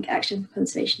 which I think Action for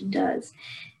Conservation does,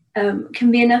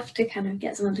 can be enough to kind of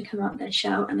get someone to come out there,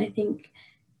 shout. And I think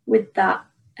with that,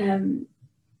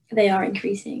 they are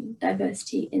increasing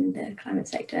diversity in the climate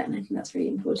sector, and I think that's really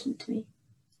important to me.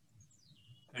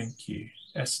 Thank you.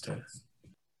 Esther?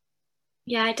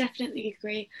 Yeah, I definitely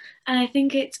agree. And I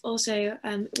think it's also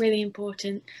really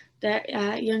important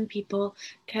that young people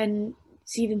can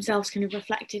see themselves kind of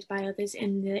reflected by others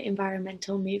in the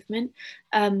environmental movement.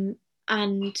 And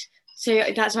so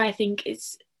that's why I think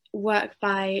it's work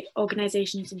by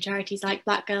organisations and charities like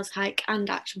Black Girls Hike and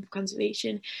Action for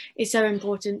Conservation is so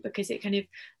important, because it kind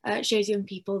of shows young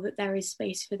people that there is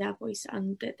space for their voice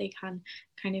and that they can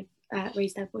kind of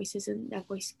raise their voices and their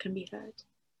voice can be heard.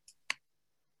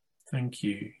 Thank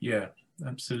you. Yeah,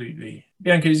 absolutely.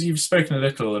 Bianca, you've spoken a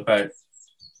little about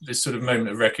this sort of moment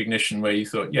of recognition where you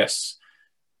thought, yes,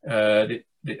 the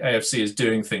AFC is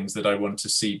doing things that I want to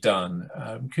see done.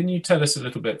 Can you tell us a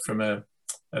little bit from a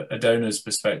donor's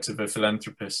perspective, a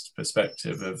philanthropist's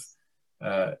perspective of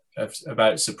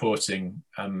about supporting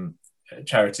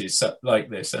charities like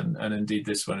this, and indeed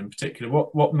this one in particular?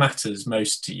 What matters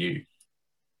most to you?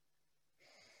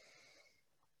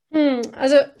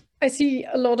 I see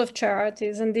a lot of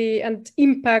charities, and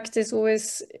impact is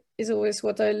always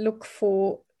what I look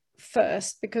for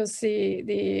first, because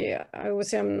I always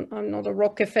say I'm not a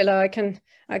Rockefeller. I can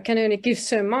only give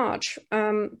so much,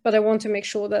 but I want to make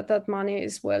sure that money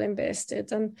is well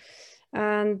invested, and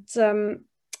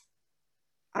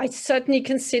I certainly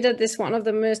consider this one of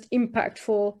the most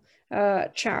impactful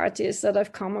charities that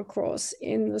I've come across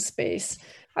in the space.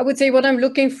 I would say what I'm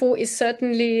looking for is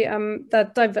certainly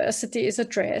that diversity is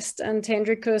addressed, and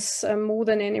Hendrikus, more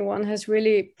than anyone, has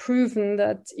really proven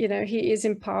that, you know, he is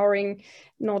empowering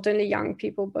not only young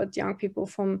people, but young people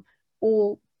from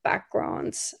all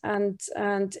backgrounds. And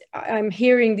I'm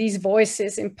hearing these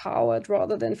voices empowered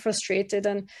rather than frustrated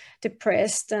and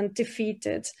depressed and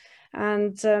defeated.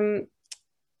 And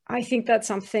I think that's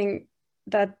something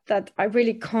that I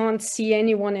really can't see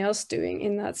anyone else doing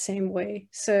in that same way.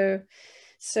 So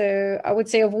I would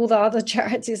say of all the other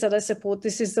charities that I support,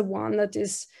 this is the one that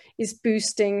is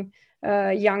boosting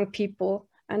young people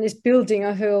and is building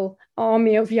a whole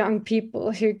army of young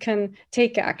people who can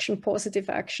take action, positive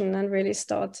action, and really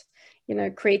start, you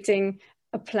know, creating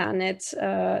a planet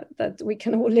that we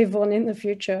can all live on in the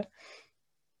future.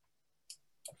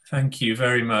 Thank you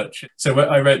very much. So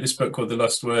I wrote this book called The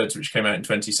Lost Words, which came out in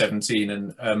 2017,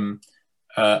 and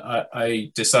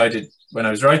I decided when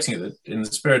I was writing it that in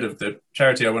the spirit of the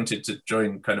charity, I wanted to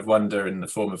join kind of wonder in the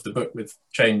form of the book with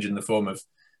change in the form of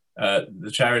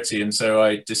the charity. And so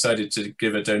I decided to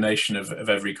give a donation of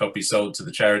every copy sold to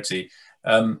the charity.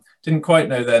 Didn't quite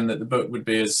know then that the book would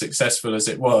be as successful as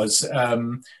it was.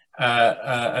 And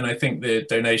I think the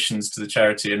donations to the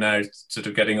charity are now sort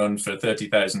of getting on for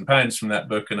 £30,000 from that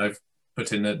book. And I've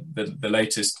put in the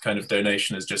latest kind of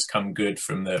donation has just come good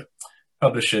from the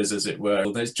publishers, as it were.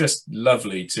 It's just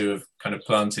lovely to have kind of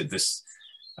planted this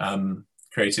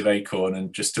creative acorn,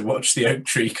 and just to watch the oak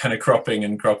tree kind of cropping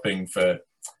for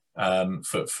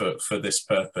this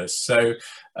purpose. So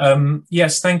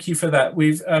yes, thank you for that.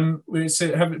 We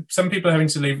have some people having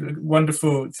to leave.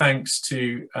 Wonderful thanks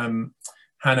to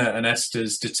Hannah and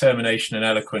Esther's determination and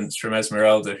eloquence, from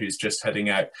Esmeralda, who's just heading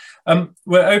out.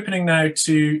 We're opening now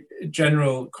to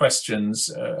general questions,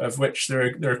 of which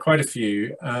there are quite a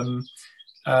few.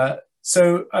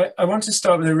 So I want to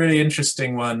start with a really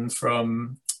interesting one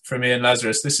from Ian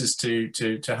Lazarus. This is to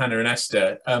Hannah and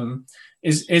Esther.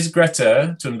 Is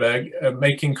Greta Thunberg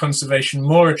making conservation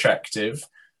more attractive,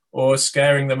 or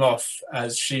scaring them off,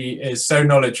 as she is so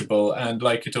knowledgeable and,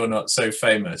 like it or not, so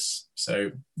famous?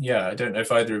 So yeah, I don't know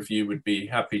if either of you would be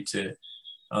happy to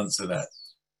answer that.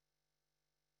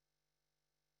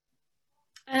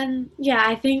 Yeah,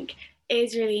 I think it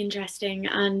is really interesting,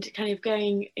 and kind of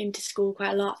going into school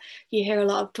quite a lot, you hear a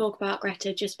lot of talk about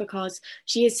Greta just because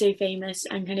she is so famous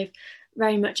and kind of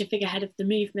very much a figurehead of the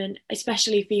movement,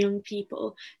 especially for young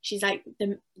people. She's like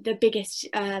the biggest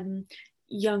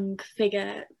young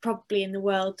figure probably in the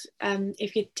world.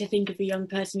 If you're to think of a young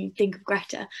person, you think of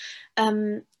Greta.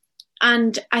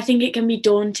 And I think it can be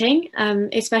daunting,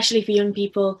 especially for young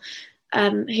people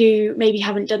who maybe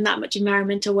haven't done that much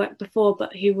environmental work before,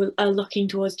 but who are looking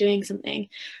towards doing something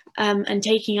and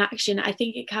taking action. I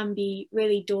think it can be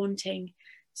really daunting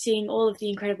seeing all of the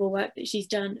incredible work that she's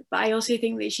done. But I also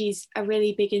think that she's a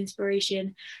really big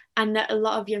inspiration, and that a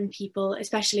lot of young people,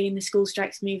 especially in the school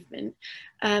strikes movement,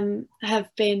 have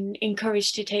been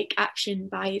encouraged to take action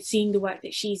by seeing the work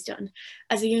that she's done.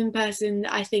 As a young person,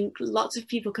 I think lots of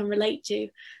people can relate to,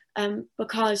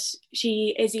 because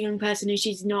she is a young person and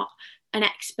she's not an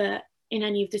expert in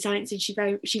any of the science, and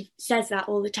she says that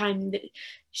all the time, that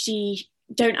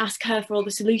don't ask her for all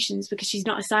the solutions because she's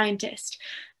not a scientist.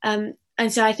 And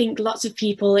so I think lots of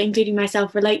people, including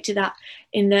myself, relate to that,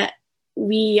 in that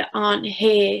we aren't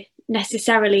here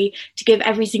necessarily to give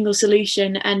every single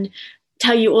solution and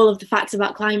tell you all of the facts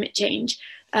about climate change,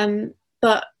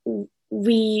 but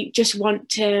we just want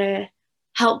to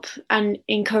help and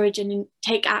encourage and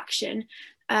take action.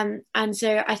 And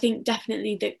so I think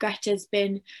definitely that Greta's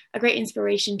been a great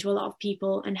inspiration to a lot of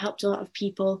people and helped a lot of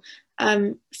people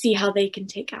see how they can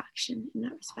take action in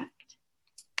that respect.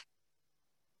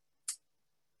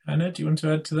 Hannah, do you want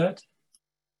to add to that?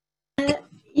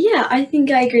 Yeah, I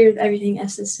think I agree with everything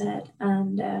Esther said.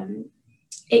 And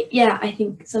I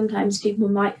think sometimes people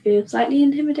might feel slightly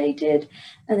intimidated,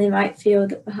 and they might feel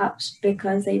that perhaps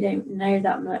because they don't know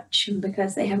that much and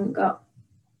because they haven't got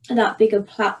that bigger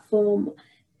platform,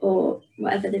 or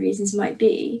whatever the reasons might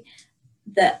be,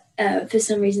 that for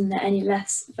some reason they're any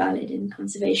less valid in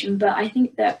conservation. But I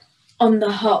think that on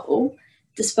the whole,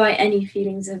 despite any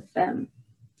feelings of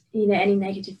any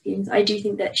negative feelings, I do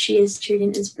think that she is truly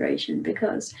an inspiration,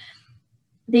 because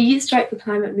the Youth Strike for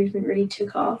Climate movement really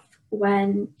took off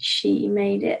when she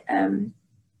made it.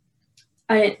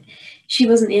 She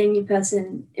wasn't the only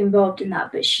person involved in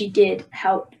that, but she did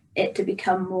help it to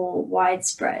become more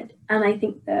widespread. And I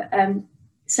think that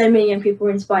so many young people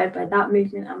were inspired by that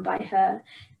movement and by her.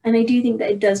 And I do think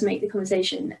that it does make the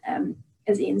conversation,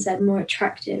 as Ian said, more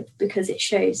attractive, because it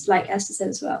shows, like Esther said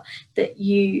as well, that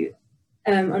you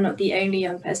are not the only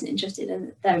young person interested, and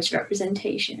that there is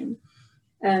representation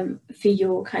for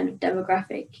your kind of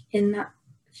demographic in that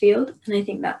field. And I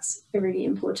think that's a really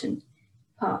important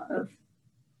part of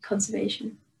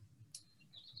conservation.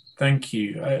 Thank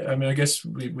you. I mean, I guess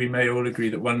we may all agree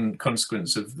that one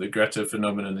consequence of the Greta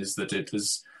phenomenon is that it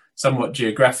has somewhat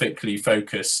geographically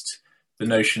focused the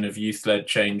notion of youth-led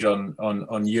change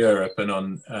on Europe and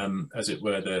on, as it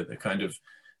were, the kind of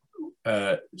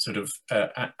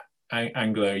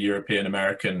Anglo-European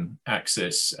American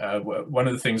axis. One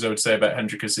of the things I would say about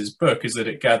Hendrikus's book is that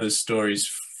it gathers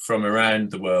stories from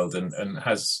around the world and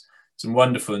has some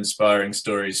wonderful, inspiring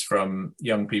stories from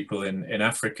young people in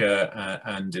Africa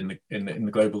and in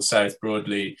the global South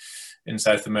broadly, in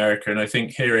South America. And I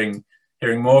think hearing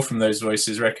more from those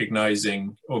voices,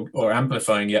 recognizing or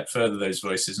amplifying yet further those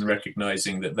voices, and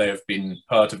recognizing that they have been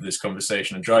part of this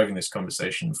conversation and driving this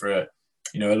conversation for a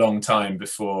long time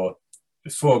before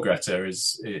Greta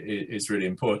is really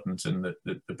important, and that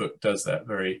the book does that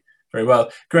very, very well.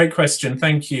 Great question.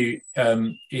 Thank you,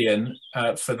 Ian,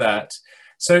 for that.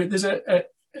 So there's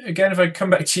again, if I come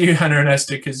back to you, Hannah and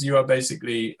Esther, because you are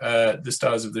basically the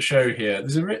stars of the show here.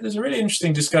 There's a really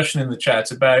interesting discussion in the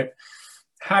chat about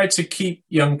how to keep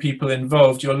young people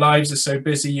involved. Your lives are so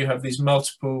busy. You have these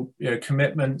multiple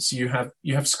commitments. You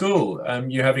have school.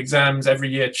 You have exams every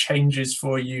year. Changes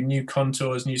for you, new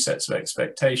contours, new sets of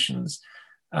expectations.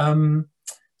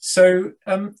 So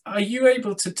are you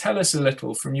able to tell us a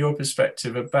little from your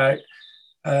perspective about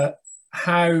how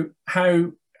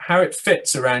it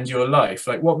fits around your life?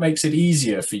 Like, what makes it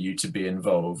easier for you to be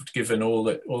involved, given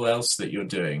all else that you're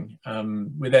doing?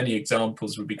 With any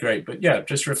examples would be great, but yeah,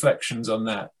 just reflections on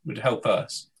that would help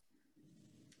us.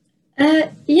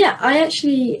 I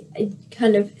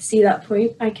kind of see that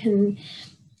point. I can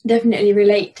definitely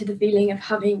relate to the feeling of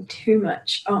having too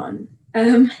much on.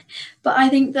 But I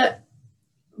think that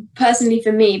personally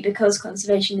for me, because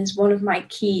conservation is one of my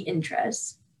key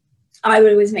interests, I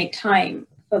would always make time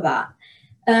for that.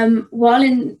 While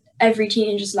in every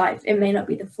teenager's life, it may not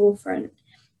be the forefront,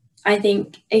 I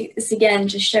think it's again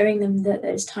just showing them that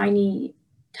those tiny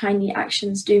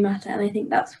actions do matter. And I think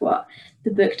that's what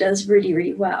the book does really,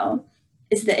 really well,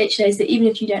 is that it shows that even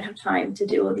if you don't have time to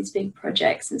do all these big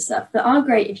projects and stuff that are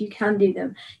great, if you can do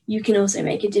them, you can also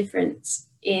make a difference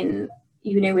in,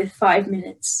 with 5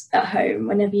 minutes at home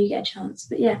whenever you get a chance.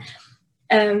 But yeah,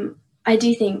 I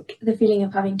do think the feeling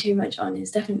of having too much on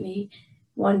is definitely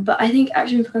one. But I think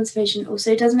Action for Conservation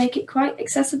also does make it quite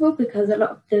accessible, because a lot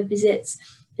of the visits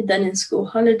are done in school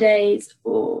holidays,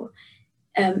 or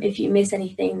if you miss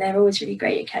anything, they're always really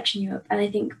great at catching you up. And I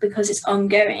think because it's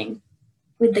ongoing,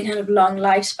 with the kind of long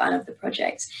lifespan of the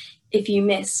project, if you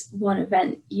miss one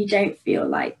event, you don't feel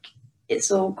like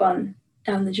it's all gone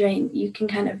down the drain. You can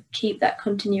kind of keep that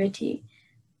continuity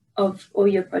of all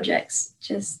your projects.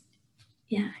 Just,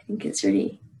 yeah, I think it's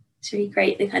really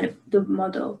great, the kind of the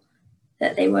model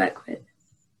that they work with.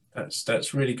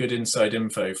 That's really good inside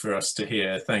info for us to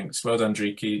hear. Thanks. Well done,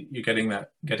 Driki. You're getting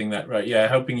that right. Yeah,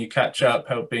 helping you catch up,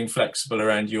 being flexible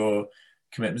around your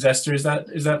commitments. Esther, is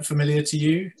that familiar to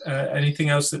you? Anything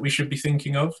else that we should be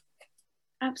thinking of?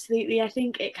 Absolutely. I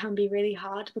think it can be really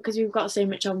hard because we've got so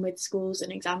much on with schools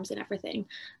and exams and everything,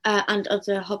 and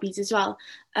other hobbies as well.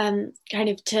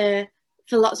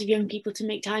 For lots of young people to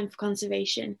make time for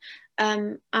conservation.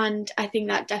 And I think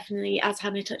that definitely, as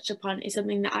Hannah touched upon, is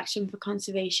something that Action for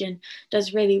Conservation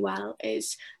does really well,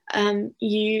 is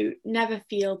you never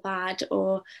feel bad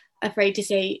or afraid to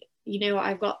say, you know,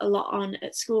 I've got a lot on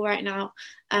at school right now,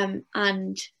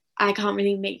 and I can't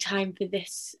really make time for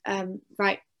this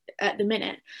right at the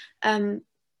minute.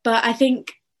 But I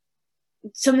think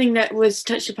something that was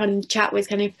touched upon in the chat was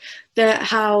kind of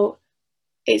how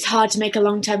it's hard to make a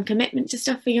long-term commitment to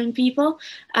stuff for young people.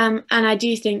 And I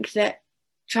do think that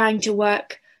trying to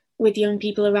work with young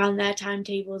people around their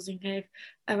timetables and kind of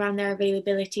around their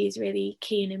availability is really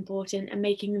key and important, and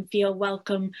making them feel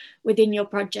welcome within your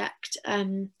project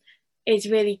is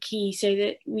really key, so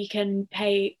that we can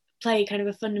play kind of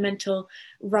a fundamental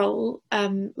role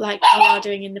like we are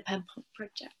doing in the Pen Pop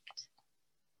project.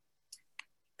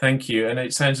 Thank you. And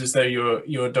it sounds as though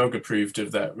your dog approved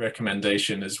of that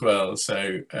recommendation as well.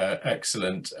 So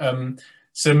excellent.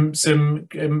 Some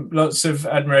lots of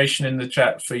admiration in the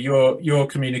chat for your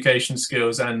communication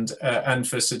skills and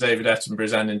for Sir David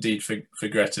Attenborough's, and indeed for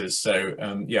Greta's. So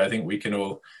yeah, I think we can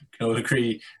all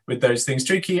agree with those things.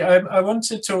 Driki, I want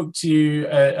to talk to you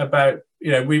about,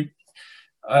 you know,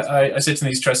 I sit in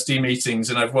these trustee meetings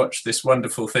and I've watched this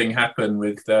wonderful thing happen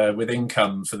with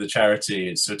income for the charity.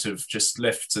 It sort of just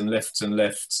lifts and lifts and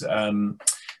lifts.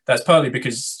 That's partly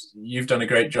because you've done a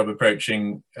great job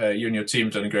approaching, you and your team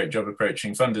have done a great job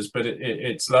approaching funders, but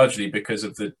it's largely because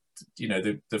of the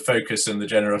focus and the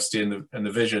generosity and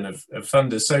the vision of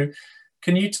funders. So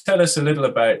can you tell us a little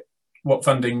about what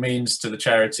funding means to the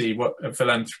charity, what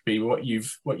philanthropy, what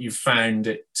you've found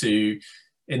it to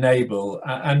enable,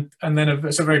 and then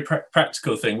it's a very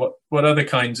practical thing. What other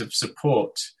kinds of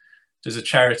support does a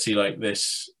charity like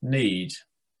this need?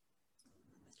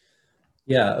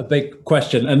 Yeah, a big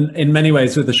question, and in many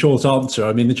ways with a short answer.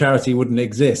 I mean, the charity wouldn't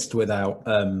exist without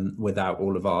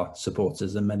all of our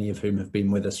supporters, and many of whom have been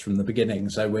with us from the beginning.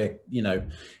 So we're, you know,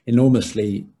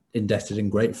 enormously indebted and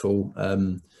grateful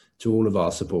to all of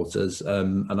our supporters.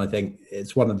 And I think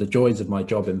it's one of the joys of my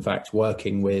job, in fact,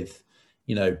 working with,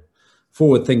 you know,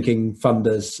 forward-thinking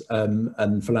funders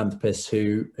and philanthropists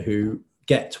who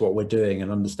get what we're doing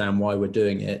and understand why we're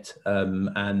doing it,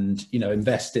 and, you know,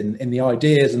 invest in the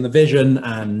ideas and the vision,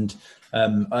 and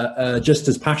just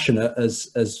as passionate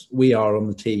as we are on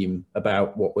the team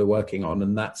about what we're working on.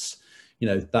 And that's, you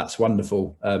know, that's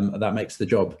wonderful. That makes the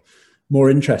job more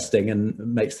interesting and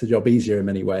makes the job easier in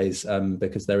many ways,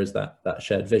 because there is that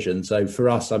shared vision. So for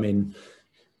us, I mean,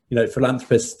 you know,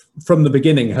 philanthropists from the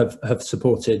beginning have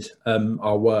supported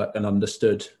our work and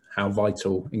understood how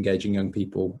vital engaging young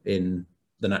people in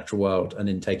the natural world and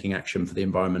in taking action for the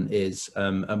environment is.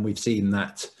 And we've seen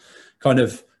that kind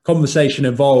of conversation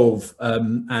evolve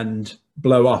and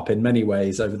blow up in many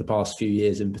ways over the past few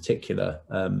years, in particular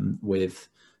with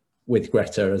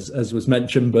Greta, as was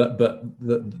mentioned, but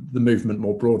the movement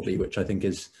more broadly, which I think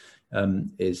is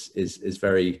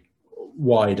very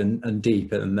wide and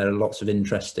deep, and there are lots of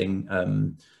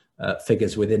interesting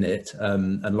figures within it,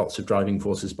 and lots of driving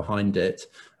forces behind it.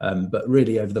 But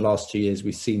really, over the last 2 years,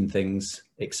 we've seen things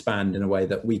expand in a way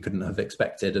that we couldn't have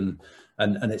expected,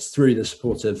 and it's through the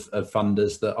support of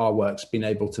funders that our work's been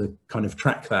able to kind of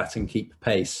track that and keep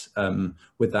pace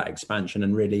with that expansion,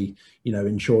 and really, you know,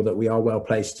 ensure that we are well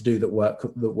placed to do the work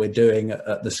that we're doing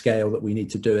at the scale that we need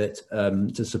to do it,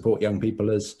 to support young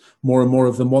people as more and more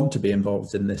of them want to be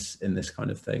involved in this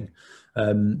kind of thing.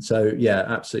 So yeah,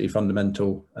 absolutely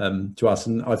fundamental to us.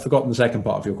 And I've forgotten the second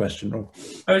part of your question, Rob.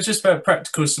 Oh, it's just about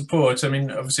practical support. I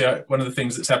mean, obviously, one of the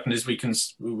things that's happened is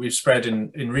we've spread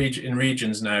in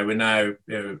regions now. We're now, you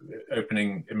know,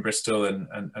 opening in Bristol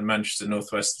and Manchester,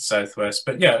 Northwest, the Southwest.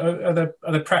 But yeah, are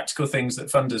there practical things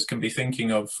that funders can be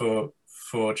thinking of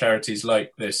for charities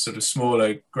like this, sort of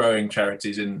smaller, growing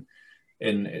charities in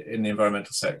the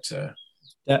environmental sector?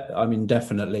 Yeah, I mean,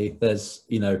 definitely. There's,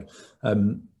 you know,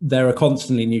 there are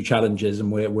constantly new challenges,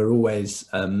 and we're always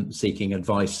seeking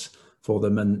advice for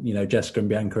them. And, you know, Jessica and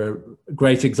Bianca are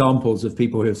great examples of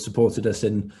people who have supported us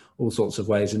in all sorts of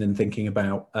ways, and in thinking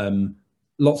about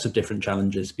lots of different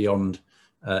challenges beyond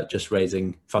just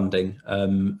raising funding.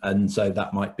 And so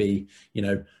that might be, you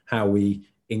know, how we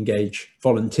engage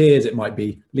volunteers, it might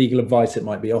be legal advice, it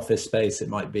might be office space, it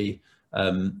might be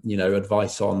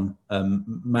advice on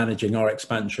managing our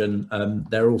expansion.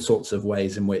 There are all sorts of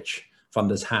ways in which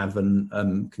funders have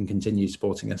and can continue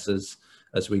supporting us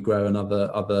as we grow, and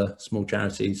other small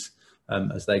charities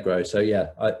as they grow. So yeah,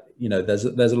 there's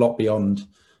a lot beyond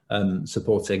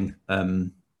supporting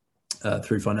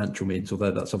through financial means,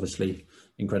 although that's obviously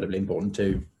incredibly important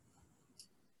too.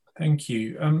 Thank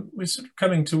you. We're sort of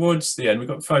coming towards the end. We've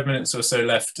got 5 minutes or so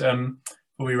left before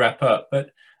we wrap up, but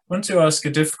I want to ask a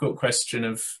difficult question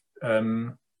of,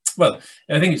 well,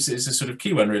 I think it's a sort of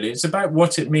key one really. It's about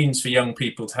what it means for young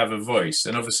people to have a voice.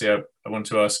 And obviously I want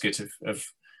to ask it of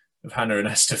Hannah and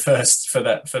Esther first for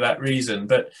that reason.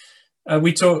 But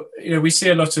we see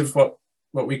a lot of what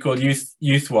we call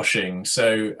youth washing.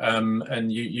 So,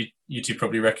 and you two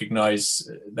probably recognise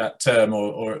that term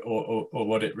or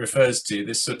what it refers to.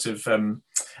 This sort of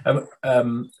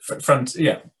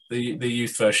the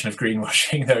youth version of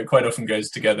greenwashing, though it quite often goes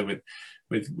together with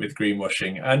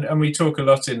greenwashing. And we talk a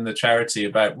lot in the charity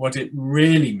about what it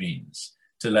really means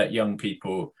to let young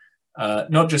people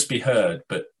not just be heard,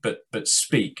 but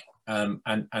speak. And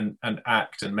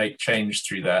act and make change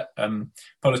through that.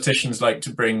 Politicians like to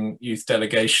bring youth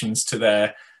delegations to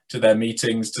their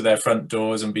meetings, to their front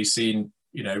doors, and be seen,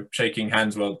 shaking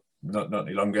hands. Well, not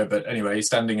any longer, but anyway,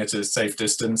 standing at a safe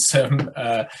distance.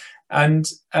 And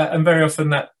very often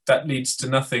that leads to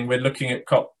nothing. We're looking at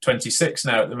COP26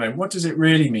 now at the moment. What does it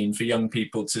really mean for young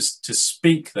people to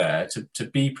speak there, to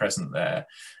be present there?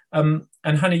 And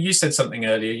Hannah, you said something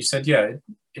earlier. You said, yeah,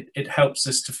 it helps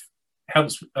us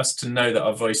to know that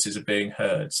our voices are being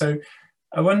heard. So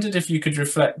I wondered if you could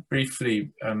reflect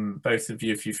briefly, both of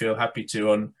you, if you feel happy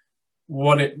to, on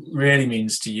what it really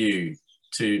means to you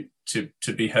to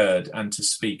be heard and to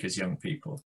speak as young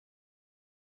people.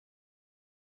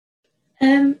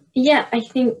 Yeah, I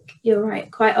think you're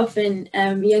right. Quite often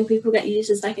young people get used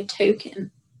as like a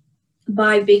token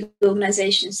by big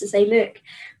organisations to say, look,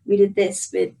 we did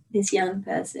this with this young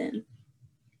person,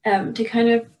 to kind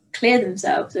of clear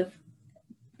themselves of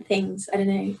things, I don't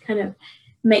know, kind of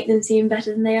make them seem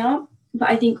better than they are. But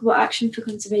I think what Action for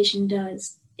Conservation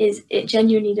does is it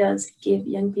genuinely does give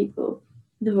young people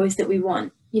the voice that we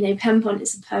want. Pempont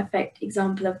is a perfect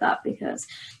example of that, because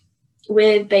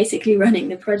we're basically running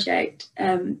the project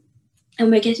and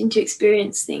we're getting to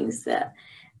experience things that,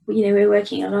 we're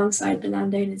working alongside the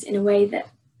landowners in a way that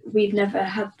we've never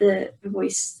had the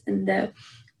voice and the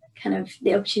kind of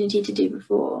the opportunity to do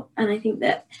before. And I think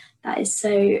that is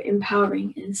so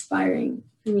empowering and inspiring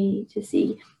for me to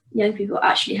see young people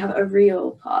actually have a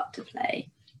real part to play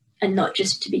and not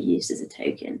just to be used as a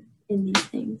token in these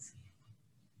things.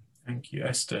 Thank you.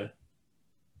 Esther?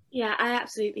 Yeah, I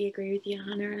absolutely agree with you,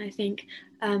 Hannah, and I think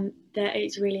that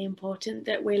it's really important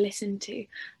that we're listened to,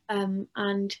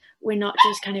 and we're not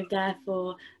just kind of there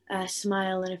for a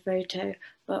smile and a photo,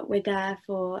 but we're there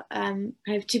for kind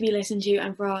of to be listened to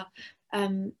and for our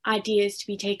ideas to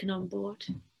be taken on board.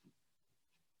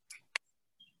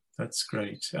 That's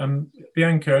great.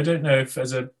 Bianca, I don't know if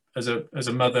as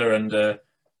a mother and a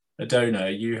donor,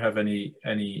 you have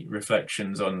any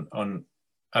reflections on.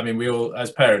 I mean, we all,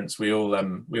 as parents, we all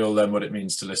learn what it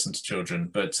means to listen to children,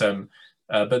 but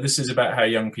this is about how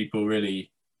young people really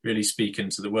speak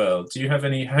into the world. Do you have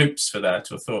any hopes for that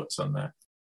or thoughts on that?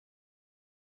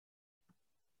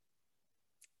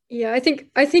 Yeah, I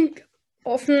think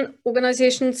often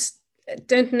organizations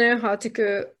don't know how to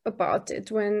go about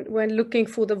it when looking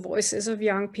for the voices of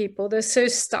young people. They're so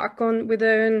stuck with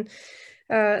their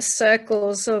own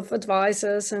circles of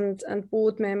advisors and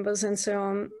board members and so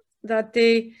on, that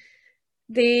they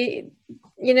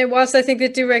whilst I think they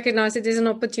do recognize it is an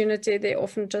opportunity, they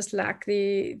often just lack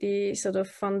the sort of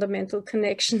fundamental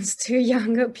connections to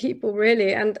younger people,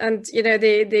 really, and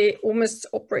they almost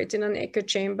operate in an echo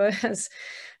chamber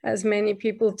as many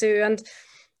people do. And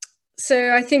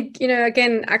so I think,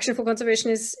 again, Action for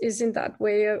Conservation is in that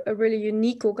way a really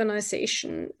unique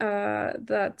organization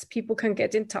that people can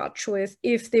get in touch with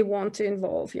if they want to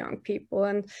involve young people.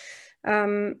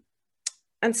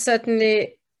 And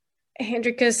certainly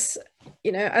Hendrikus,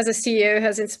 as a CEO,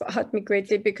 has inspired me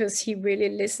greatly because he really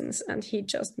listens and he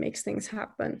just makes things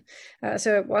happen.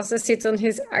 So whilst I sit on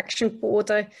his action board,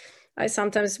 I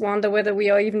sometimes wonder whether we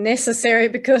are even necessary,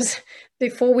 because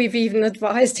before we've even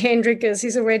advised Hendrikus,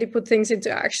 he's already put things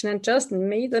into action and just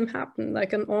made them happen,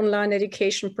 like an online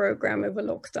education program over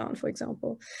lockdown, for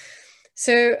example.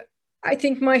 So I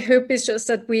think my hope is just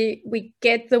that we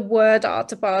get the word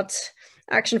out about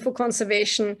Action for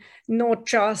Conservation, not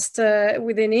just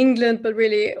within England, but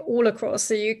really all across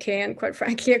the UK and quite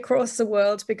frankly across the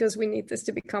world, because we need this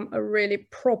to become a really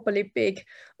properly big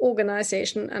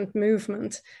organization and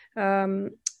movement,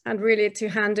 and really to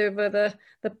hand over the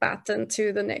baton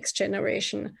to the next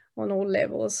generation on all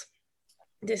levels.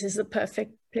 This is the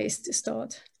perfect place to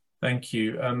start. Thank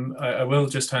you. I will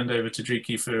just hand over to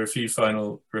Driki for a few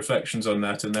final reflections on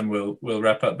that, and then we'll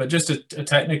wrap up. But just a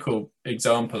technical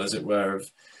example, as it were, of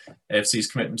AFC's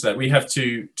commitment to that. We have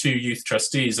two youth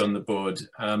trustees on the board.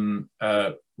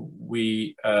 I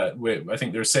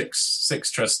think there are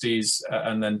six trustees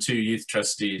and then 2 youth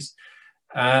trustees.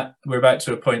 We're about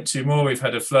to appoint 2 more. We've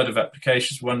had a flood of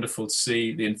applications. Wonderful to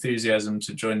see the enthusiasm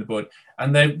to join the board,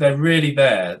 and they're really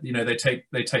there. You know, they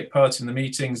take part in the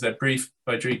meetings. They're briefed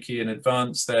by Driki in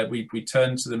advance. We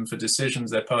turn to them for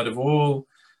decisions. They're part of all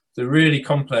the really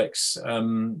complex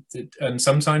and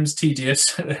sometimes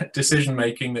tedious decision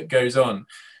making that goes on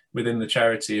within the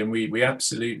charity, and we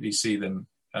absolutely see them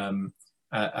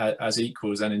as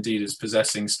equals, and indeed as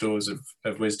possessing stores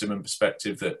of wisdom and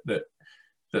perspective that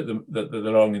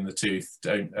the long in the tooth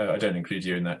I don't include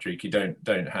you in that, Driki,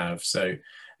 don't have. So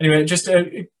anyway, just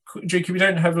Driki, we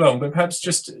don't have long, but perhaps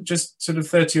just sort of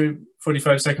 30 or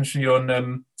 45 seconds from you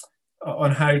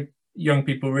on how young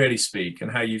people really speak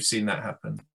and how you've seen that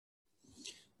happen.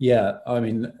 Yeah, I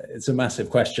mean, it's a massive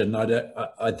question.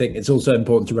 I think it's also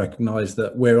important to recognise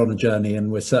that we're on a journey,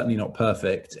 and we're certainly not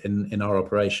perfect in our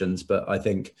operations. But I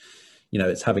think, you know,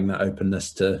 it's having that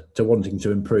openness to wanting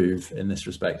to improve in this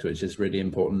respect, which is really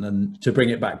important. And to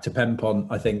bring it back to Pempont,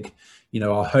 I think, you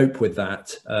know, our hope with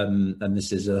that, and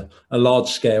this is a large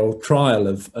scale trial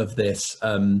of this,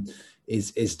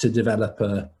 is to develop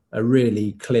a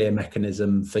really clear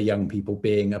mechanism for young people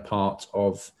being a part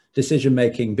of decision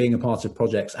making, being a part of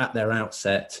projects at their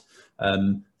outset,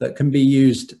 that can be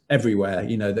used everywhere,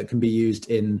 you know, that can be used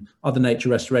in other nature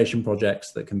restoration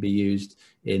projects, that can be used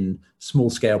in small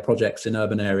scale projects in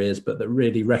urban areas, but that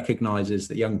really recognises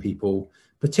that young people,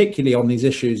 particularly on these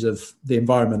issues of the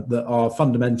environment that are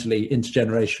fundamentally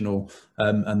intergenerational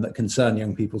and that concern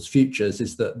young people's futures,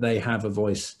 is that they have a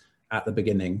voice at the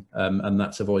beginning, and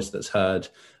that's a voice that's heard.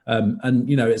 And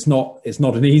you know, it's not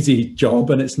an easy job,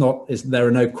 and there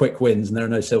are no quick wins and there are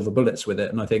no silver bullets with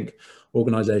it. And I think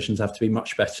organisations have to be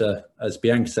much better, as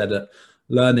Bianca said, at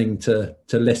learning to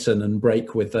listen and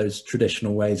break with those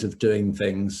traditional ways of doing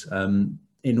things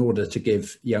in order to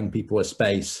give young people a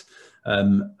space.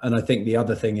 And I think the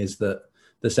other thing is that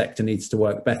the sector needs to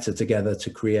work better together to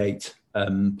create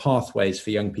pathways for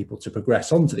young people to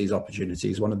progress onto these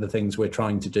opportunities. One of the things we're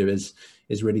trying to do is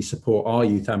really support our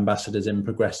youth ambassadors in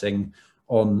progressing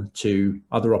on to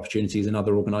other opportunities in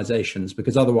other organisations,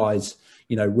 because otherwise,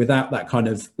 you know, without that kind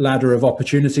of ladder of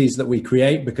opportunities that we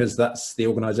create, because that's the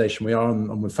organisation we are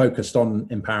and we're focused on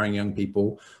empowering young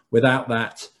people, without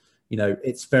that, you know,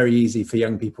 it's very easy for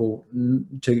young people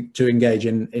to engage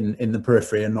in the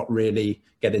periphery and not really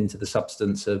get into the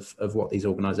substance of what these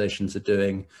organisations are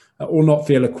doing, or not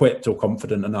feel equipped or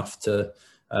confident enough to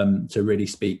really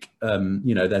speak,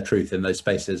 you know, their truth in those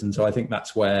spaces. And so I think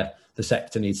that's where the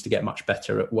sector needs to get much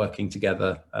better at working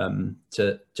together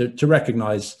to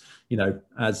recognise, you know,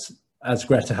 as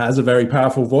Greta has a very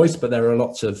powerful voice, but there are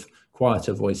lots of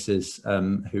quieter voices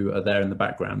who are there in the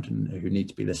background and who need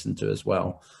to be listened to as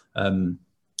well.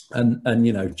 And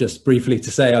you know, just briefly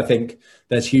to say, I think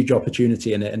there's huge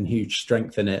opportunity in it and huge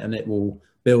strength in it, and it will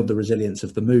build the resilience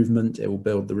of the movement. It will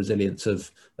build the resilience of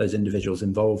those individuals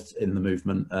involved in the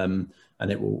movement, and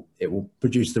it will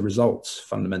produce the results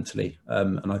fundamentally.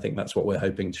 And I think that's what we're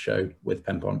hoping to show with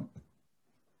Pempont.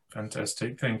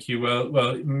 Fantastic, thank you.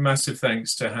 Well, massive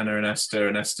thanks to Hannah and Esther,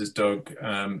 and Esther's dog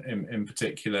in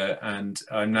particular. And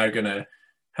I'm now going to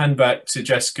hand back to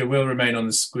Jessica. We'll remain on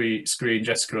the screen.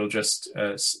 Jessica will just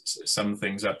sum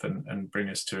things up and bring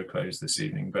us to a close this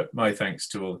evening. But my thanks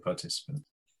to all the participants.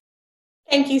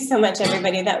 Thank you so much,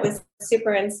 everybody. That was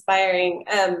super inspiring.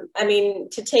 I mean,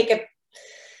 to take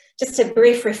just a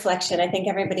brief reflection, I think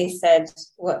everybody said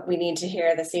what we need to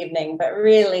hear this evening, but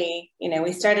really, you know,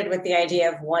 we started with the idea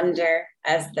of wonder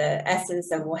as the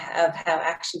essence of how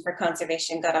Action for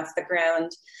Conservation got off the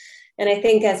ground. And I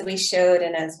think, as we showed,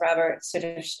 and as Robert sort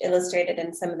of illustrated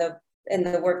in some of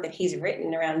the work that he's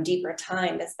written around deeper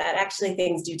time, is that actually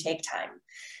things do take time.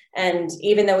 And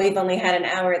even though we've only had an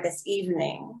hour this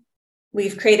evening,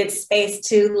 we've created space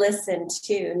to listen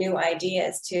to new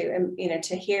ideas,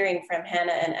 to hearing from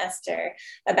Hannah and Esther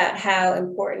about how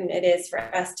important it is for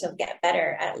us to get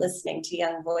better at listening to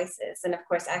young voices. And of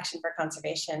course, Action for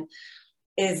Conservation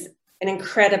is an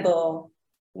incredible,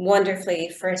 wonderfully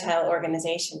fertile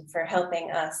organization for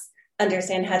helping us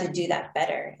understand how to do that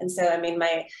better. And so, I mean,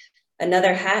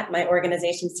 another hat, my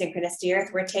organization, Synchronicity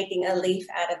Earth, we're taking a leaf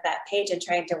out of that page and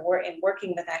trying to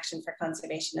working with Action for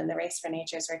Conservation and the Race for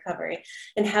Nature's Recovery.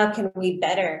 And how can we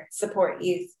better support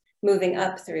youth moving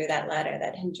up through that ladder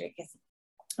that Hendrik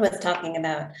was talking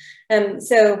about?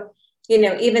 So, you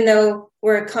know, even though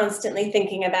we're constantly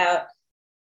thinking about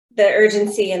the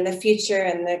urgency and the future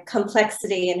and the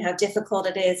complexity and how difficult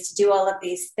it is to do all of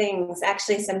these things,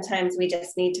 actually sometimes we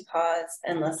just need to pause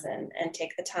and listen and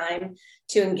take the time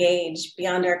to engage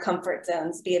beyond our comfort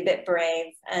zones, be a bit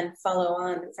brave, and follow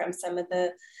on from some of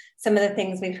the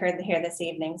things we've heard here this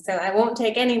evening. So I won't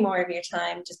take any more of your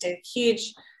time. Just a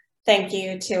huge thank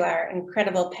you to our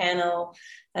incredible panel,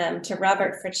 to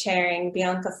Robert for chairing,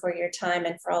 Bianca for your time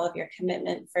and for all of your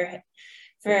commitment, for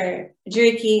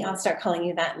Juriki, I'll start calling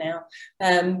you that now,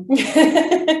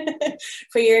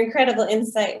 for your incredible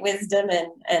insight, wisdom,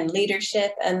 and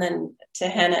leadership, and then to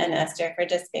Hannah and Esther for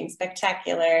just being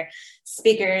spectacular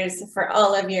speakers, for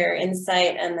all of your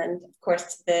insight, and then of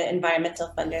course to the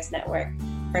Environmental Funders Network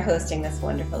for hosting this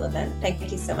wonderful event.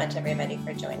 Thank you so much, everybody,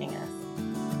 for joining us.